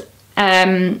 and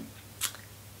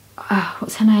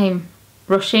what's her name?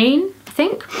 Roisin, I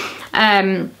think.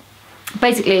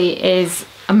 Basically is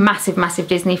a massive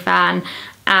Disney fan,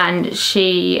 and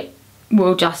she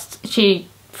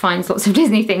finds lots of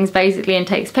Disney things basically and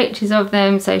takes pictures of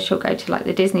them. So she'll go to like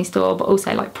the Disney store, but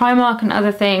also like Primark and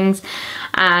other things,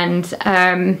 and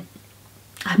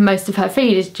most of her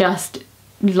feed is just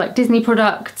like Disney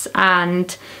products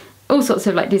and all sorts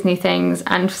of like Disney things.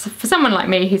 And for someone like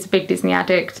me who's a big Disney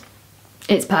addict,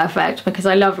 it's perfect, because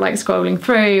I love like scrolling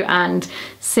through and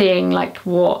seeing like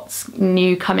what's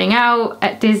new coming out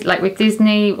at like with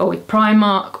Disney or with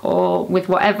Primark or with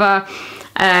whatever.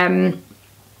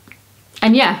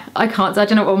 And yeah, I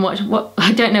don't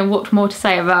know what more to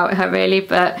say about her really,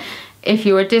 but if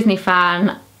you're a Disney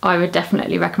fan, I would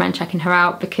definitely recommend checking her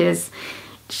out, because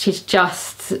she's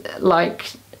just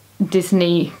like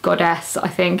Disney goddess, I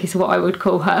think is what I would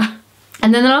call her.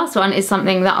 And then the last one is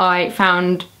something that I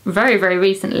found very, very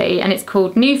recently, and it's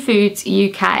called New Foods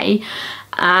UK.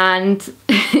 And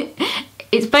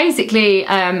it's basically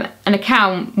an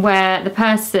account where the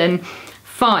person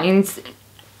finds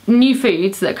new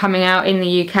foods that are coming out in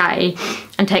the UK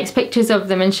and takes pictures of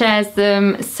them and shares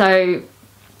them. So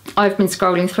I've been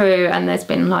scrolling through and there's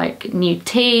been like new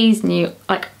teas, new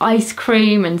like ice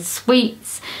cream and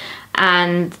sweets,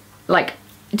 and like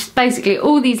just basically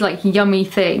all these like yummy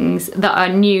things that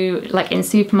are new, like in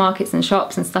supermarkets and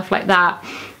shops and stuff like that.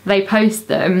 They post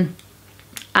them,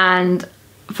 and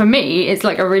for me it's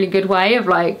like a really good way of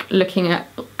like looking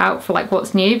out for like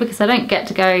what's new, because I don't get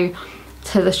to go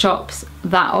to the shops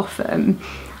that often,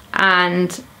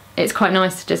 and it's quite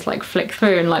nice to just like flick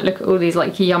through and like look at all these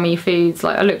like yummy foods.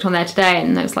 Like I looked on there today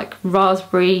and there was like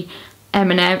raspberry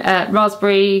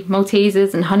raspberry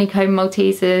Maltesers and honeycomb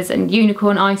Maltesers and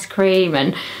unicorn ice cream,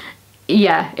 and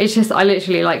yeah, it's just, I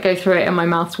literally like go through it and my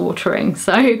mouth's watering.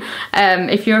 So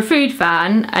if you're a food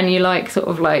fan and you like sort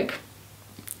of like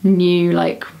new,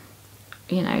 like,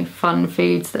 you know, fun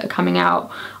foods that are coming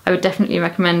out, I would definitely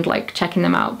recommend like checking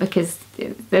them out, because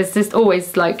there's just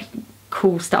always like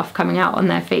cool stuff coming out on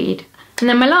their feed. And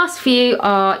then my last few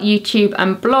are YouTube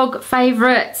and blog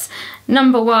favourites.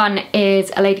 Number one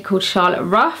is a lady called Charlotte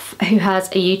Ruff, who has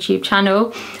a YouTube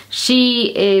channel.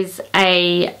 She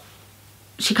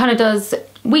kind of does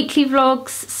weekly vlogs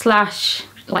slash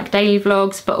like daily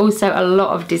vlogs, but also a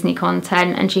lot of Disney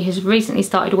content, and she has recently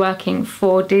started working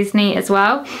for Disney as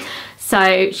well.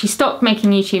 So she stopped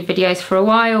making YouTube videos for a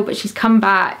while, but she's come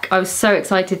back. I was so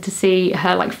excited to see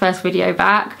her like first video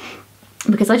back,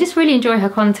 because I just really enjoy her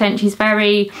content. She's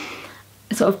very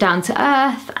sort of down to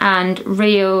earth and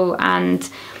real and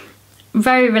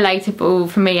very relatable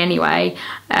for me anyway.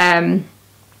 And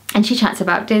she chats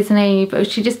about Disney, but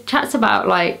she just chats about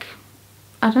like,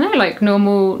 I don't know, like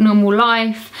normal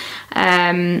life.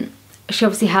 She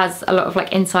obviously has a lot of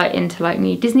like insight into like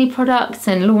new Disney products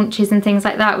and launches and things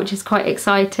like that, which is quite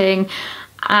exciting.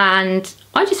 And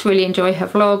I just really enjoy her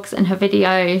vlogs and her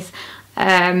videos.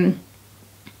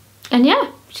 And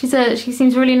yeah, she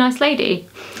seems a really nice lady.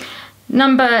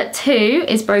 Number two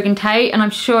is Brogan Tate, and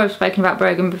I'm sure I've spoken about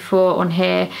Brogan before on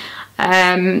here.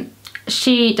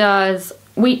 She does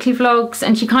weekly vlogs,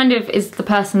 and she kind of is the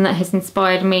person that has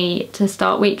inspired me to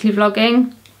start weekly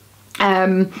vlogging.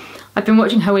 I've been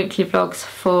watching her weekly vlogs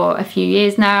for a few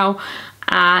years now,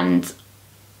 and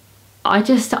I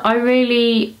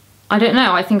don't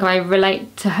know, I think I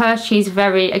relate to her. She's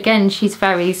very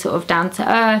sort of down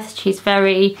to earth. She's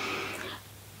very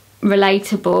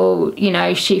relatable, you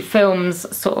know. She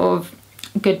films sort of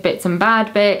good bits and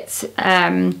bad bits.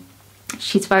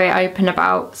 She's very open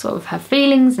about sort of her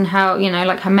feelings and how, you know,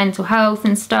 like her mental health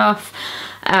and stuff.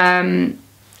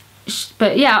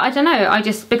 But yeah, I don't know,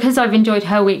 because I've enjoyed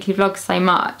her weekly vlogs so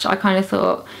much, I kind of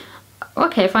thought,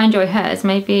 okay, if I enjoy hers,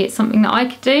 maybe it's something that I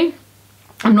could do.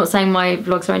 I'm not saying my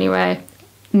vlogs are anywhere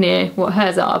near what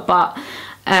hers are, but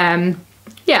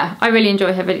yeah, I really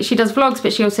enjoy her videos. She does vlogs,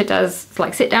 but she also does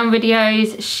like sit down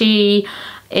videos. She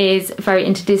is very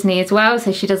into Disney as well,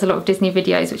 so she does a lot of Disney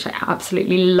videos, which I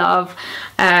absolutely love.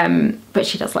 But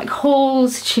she does like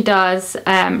hauls, she does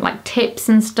like tips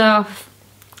and stuff.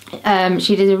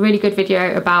 She did a really good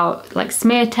video about like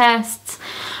smear tests.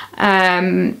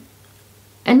 And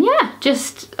yeah,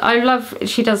 just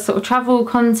she does sort of travel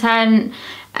content.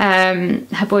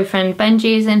 Her boyfriend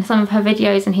Benji is in some of her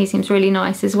videos, and he seems really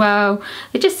nice as well.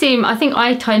 I think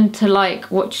I tend to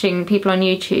like watching people on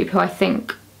YouTube who I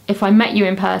think, if I met you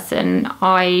in person,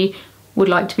 I would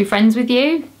like to be friends with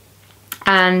you.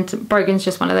 And Brogan's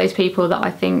just one of those people that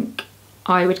I think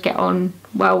I would get on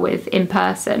well with in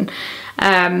person.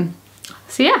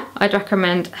 So yeah, I'd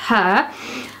recommend her.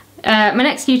 My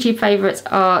next YouTube favourites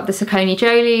are the Saucony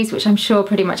Jolies, which I'm sure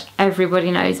pretty much everybody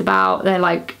knows about. They're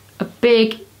like a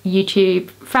big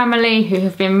YouTube family who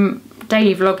have been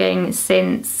daily vlogging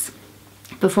since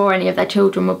before any of their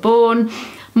children were born.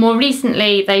 More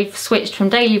recently, they've switched from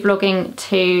daily vlogging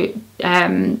to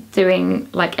doing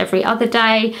like every other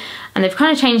day, and they've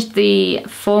kind of changed the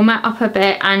format up a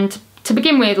bit. And to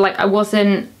begin with, like I was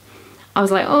like,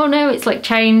 oh no, it's like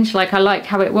changed, like I liked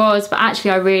how it was, but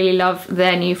actually I really love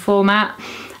their new format.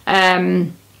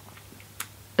 They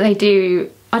do,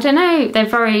 I don't know, they're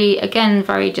very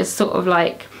just sort of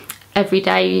like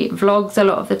everyday vlogs a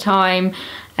lot of the time.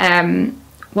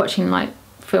 Watching like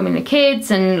filming the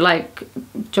kids and like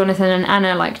Jonathan and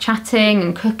Anna like chatting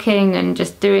and cooking and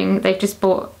just doing, they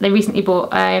recently bought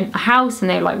a house and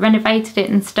they like renovated it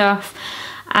and stuff.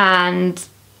 And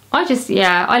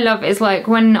yeah, I love it. It's like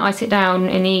when I sit down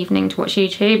in the evening to watch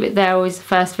YouTube, they're always the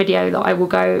first video that I will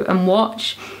go and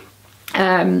watch.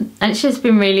 And it's just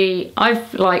been really,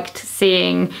 I've liked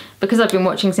seeing, because I've been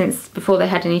watching since before they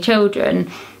had any children,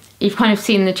 you've kind of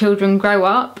seen the children grow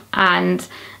up, and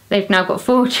they've now got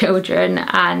 4 children,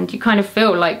 and you kind of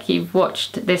feel like you've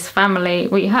watched this family,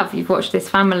 well you've watched this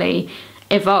family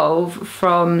evolve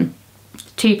from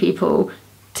 2 people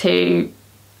to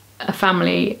a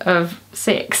family of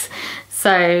 6.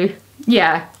 So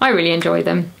yeah, I really enjoy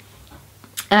them.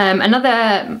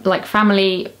 Another like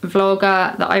family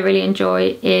vlogger that I really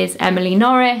enjoy is Emily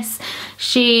Norris.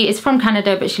 She is from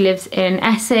Canada, but she lives in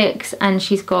Essex, and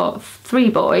she's got 3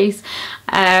 boys.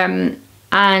 And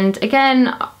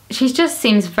again, she just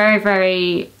seems very,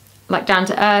 very like down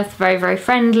to earth, very, very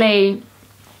friendly.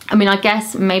 I mean, I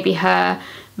guess maybe her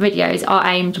videos are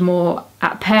aimed more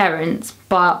at parents,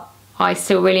 but I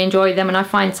still really enjoy them, and I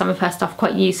find some of her stuff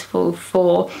quite useful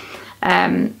for,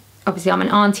 obviously I'm an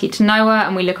auntie to Noah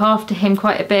and we look after him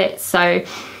quite a bit, so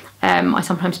I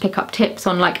sometimes pick up tips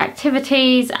on like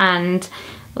activities and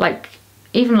like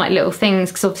even like little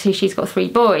things, because obviously she's got 3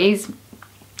 boys.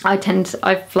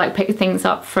 I've like picked things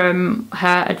up from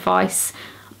her advice,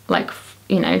 like,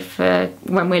 you know, for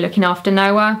when we're looking after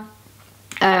Noah.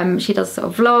 She does sort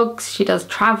of vlogs, she does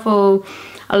travel,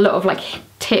 a lot of like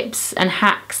tips and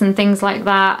hacks and things like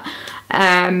that.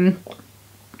 And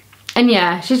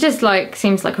yeah, she just like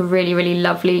seems like a really, really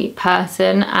lovely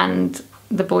person, and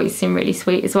the boys seem really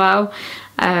sweet as well.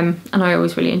 And I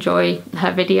always really enjoy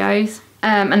her videos.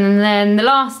 And then the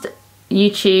last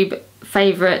YouTube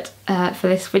favourite for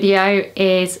this video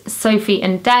is Sophie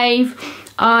and Dave.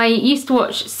 I used to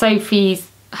watch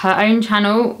her own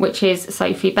channel, which is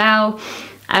Sophie Bell,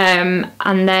 and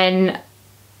then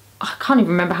I can't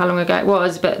even remember how long ago it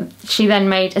was, but she then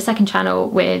made a second channel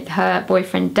with her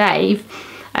boyfriend Dave.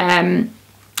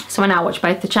 So I now watch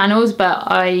both the channels, but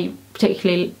I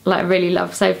particularly really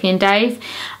love Sophie and Dave.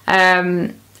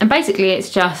 And basically it's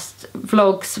just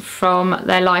vlogs from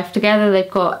their life together. They've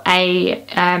got a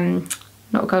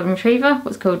not a golden retriever,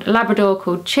 what's called a Labrador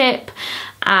called Chip,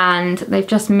 and they've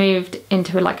just moved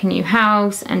into like a new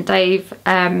house, and Dave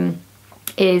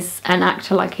is an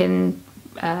actor like in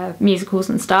musicals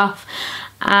and stuff.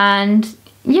 And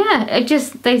yeah,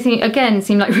 they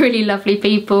seem like really lovely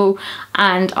people,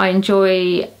 and I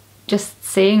enjoy just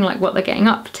seeing like what they're getting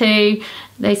up to.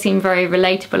 They seem very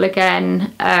relatable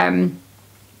again, and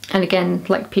again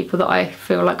like people that I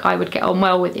feel like I would get on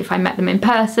well with if I met them in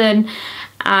person.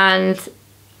 And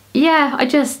yeah,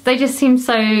 they just seem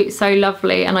so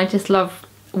lovely, and I just love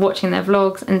watching their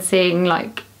vlogs and seeing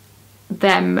like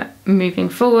them moving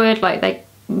forward, like they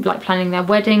like planning their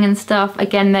wedding and stuff.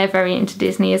 Again, they're very into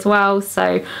Disney as well,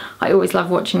 so I always love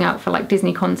watching out for like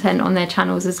Disney content on their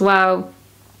channels as well.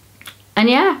 And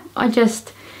yeah,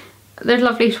 they're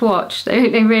lovely to watch.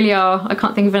 They really are. I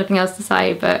can't think of anything else to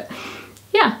say, but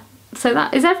yeah, so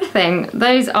that is everything.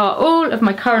 Those are all of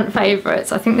my current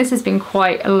favourites. I think this has been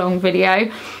quite a long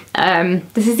video.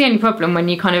 This is the only problem when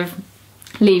you kind of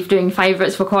leave doing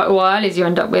favourites for quite a while, is you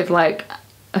end up with like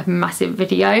a massive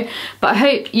video. But I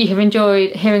hope you have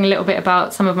enjoyed hearing a little bit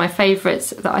about some of my favourites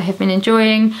that I have been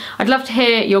enjoying. I'd love to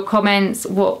hear your comments.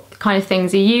 What kind of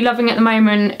things are you loving at the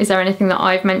moment? Is there anything that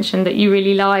I've mentioned that you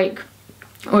really like,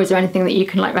 or is there anything that you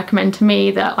can like recommend to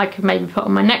me that I could maybe put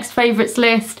on my next favourites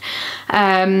list?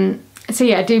 So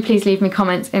yeah, do please leave me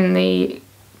comments in the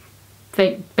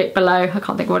bit below. I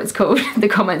can't think of what it's called. The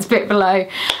comments bit below.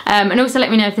 And also let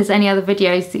me know if there's any other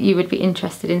videos that you would be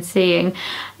interested in seeing.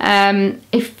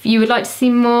 If you would like to see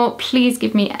more, please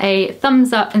give me a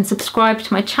thumbs up and subscribe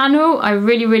to my channel. I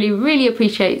really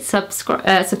appreciate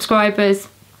subscribers.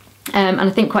 And I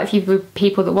think quite a few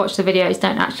people that watch the videos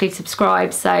don't actually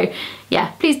subscribe, so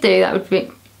yeah, please do. That would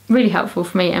be really helpful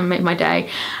for me and make my day.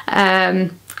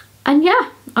 And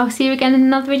yeah, I'll see you again in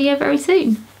another video very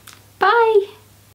soon. Bye!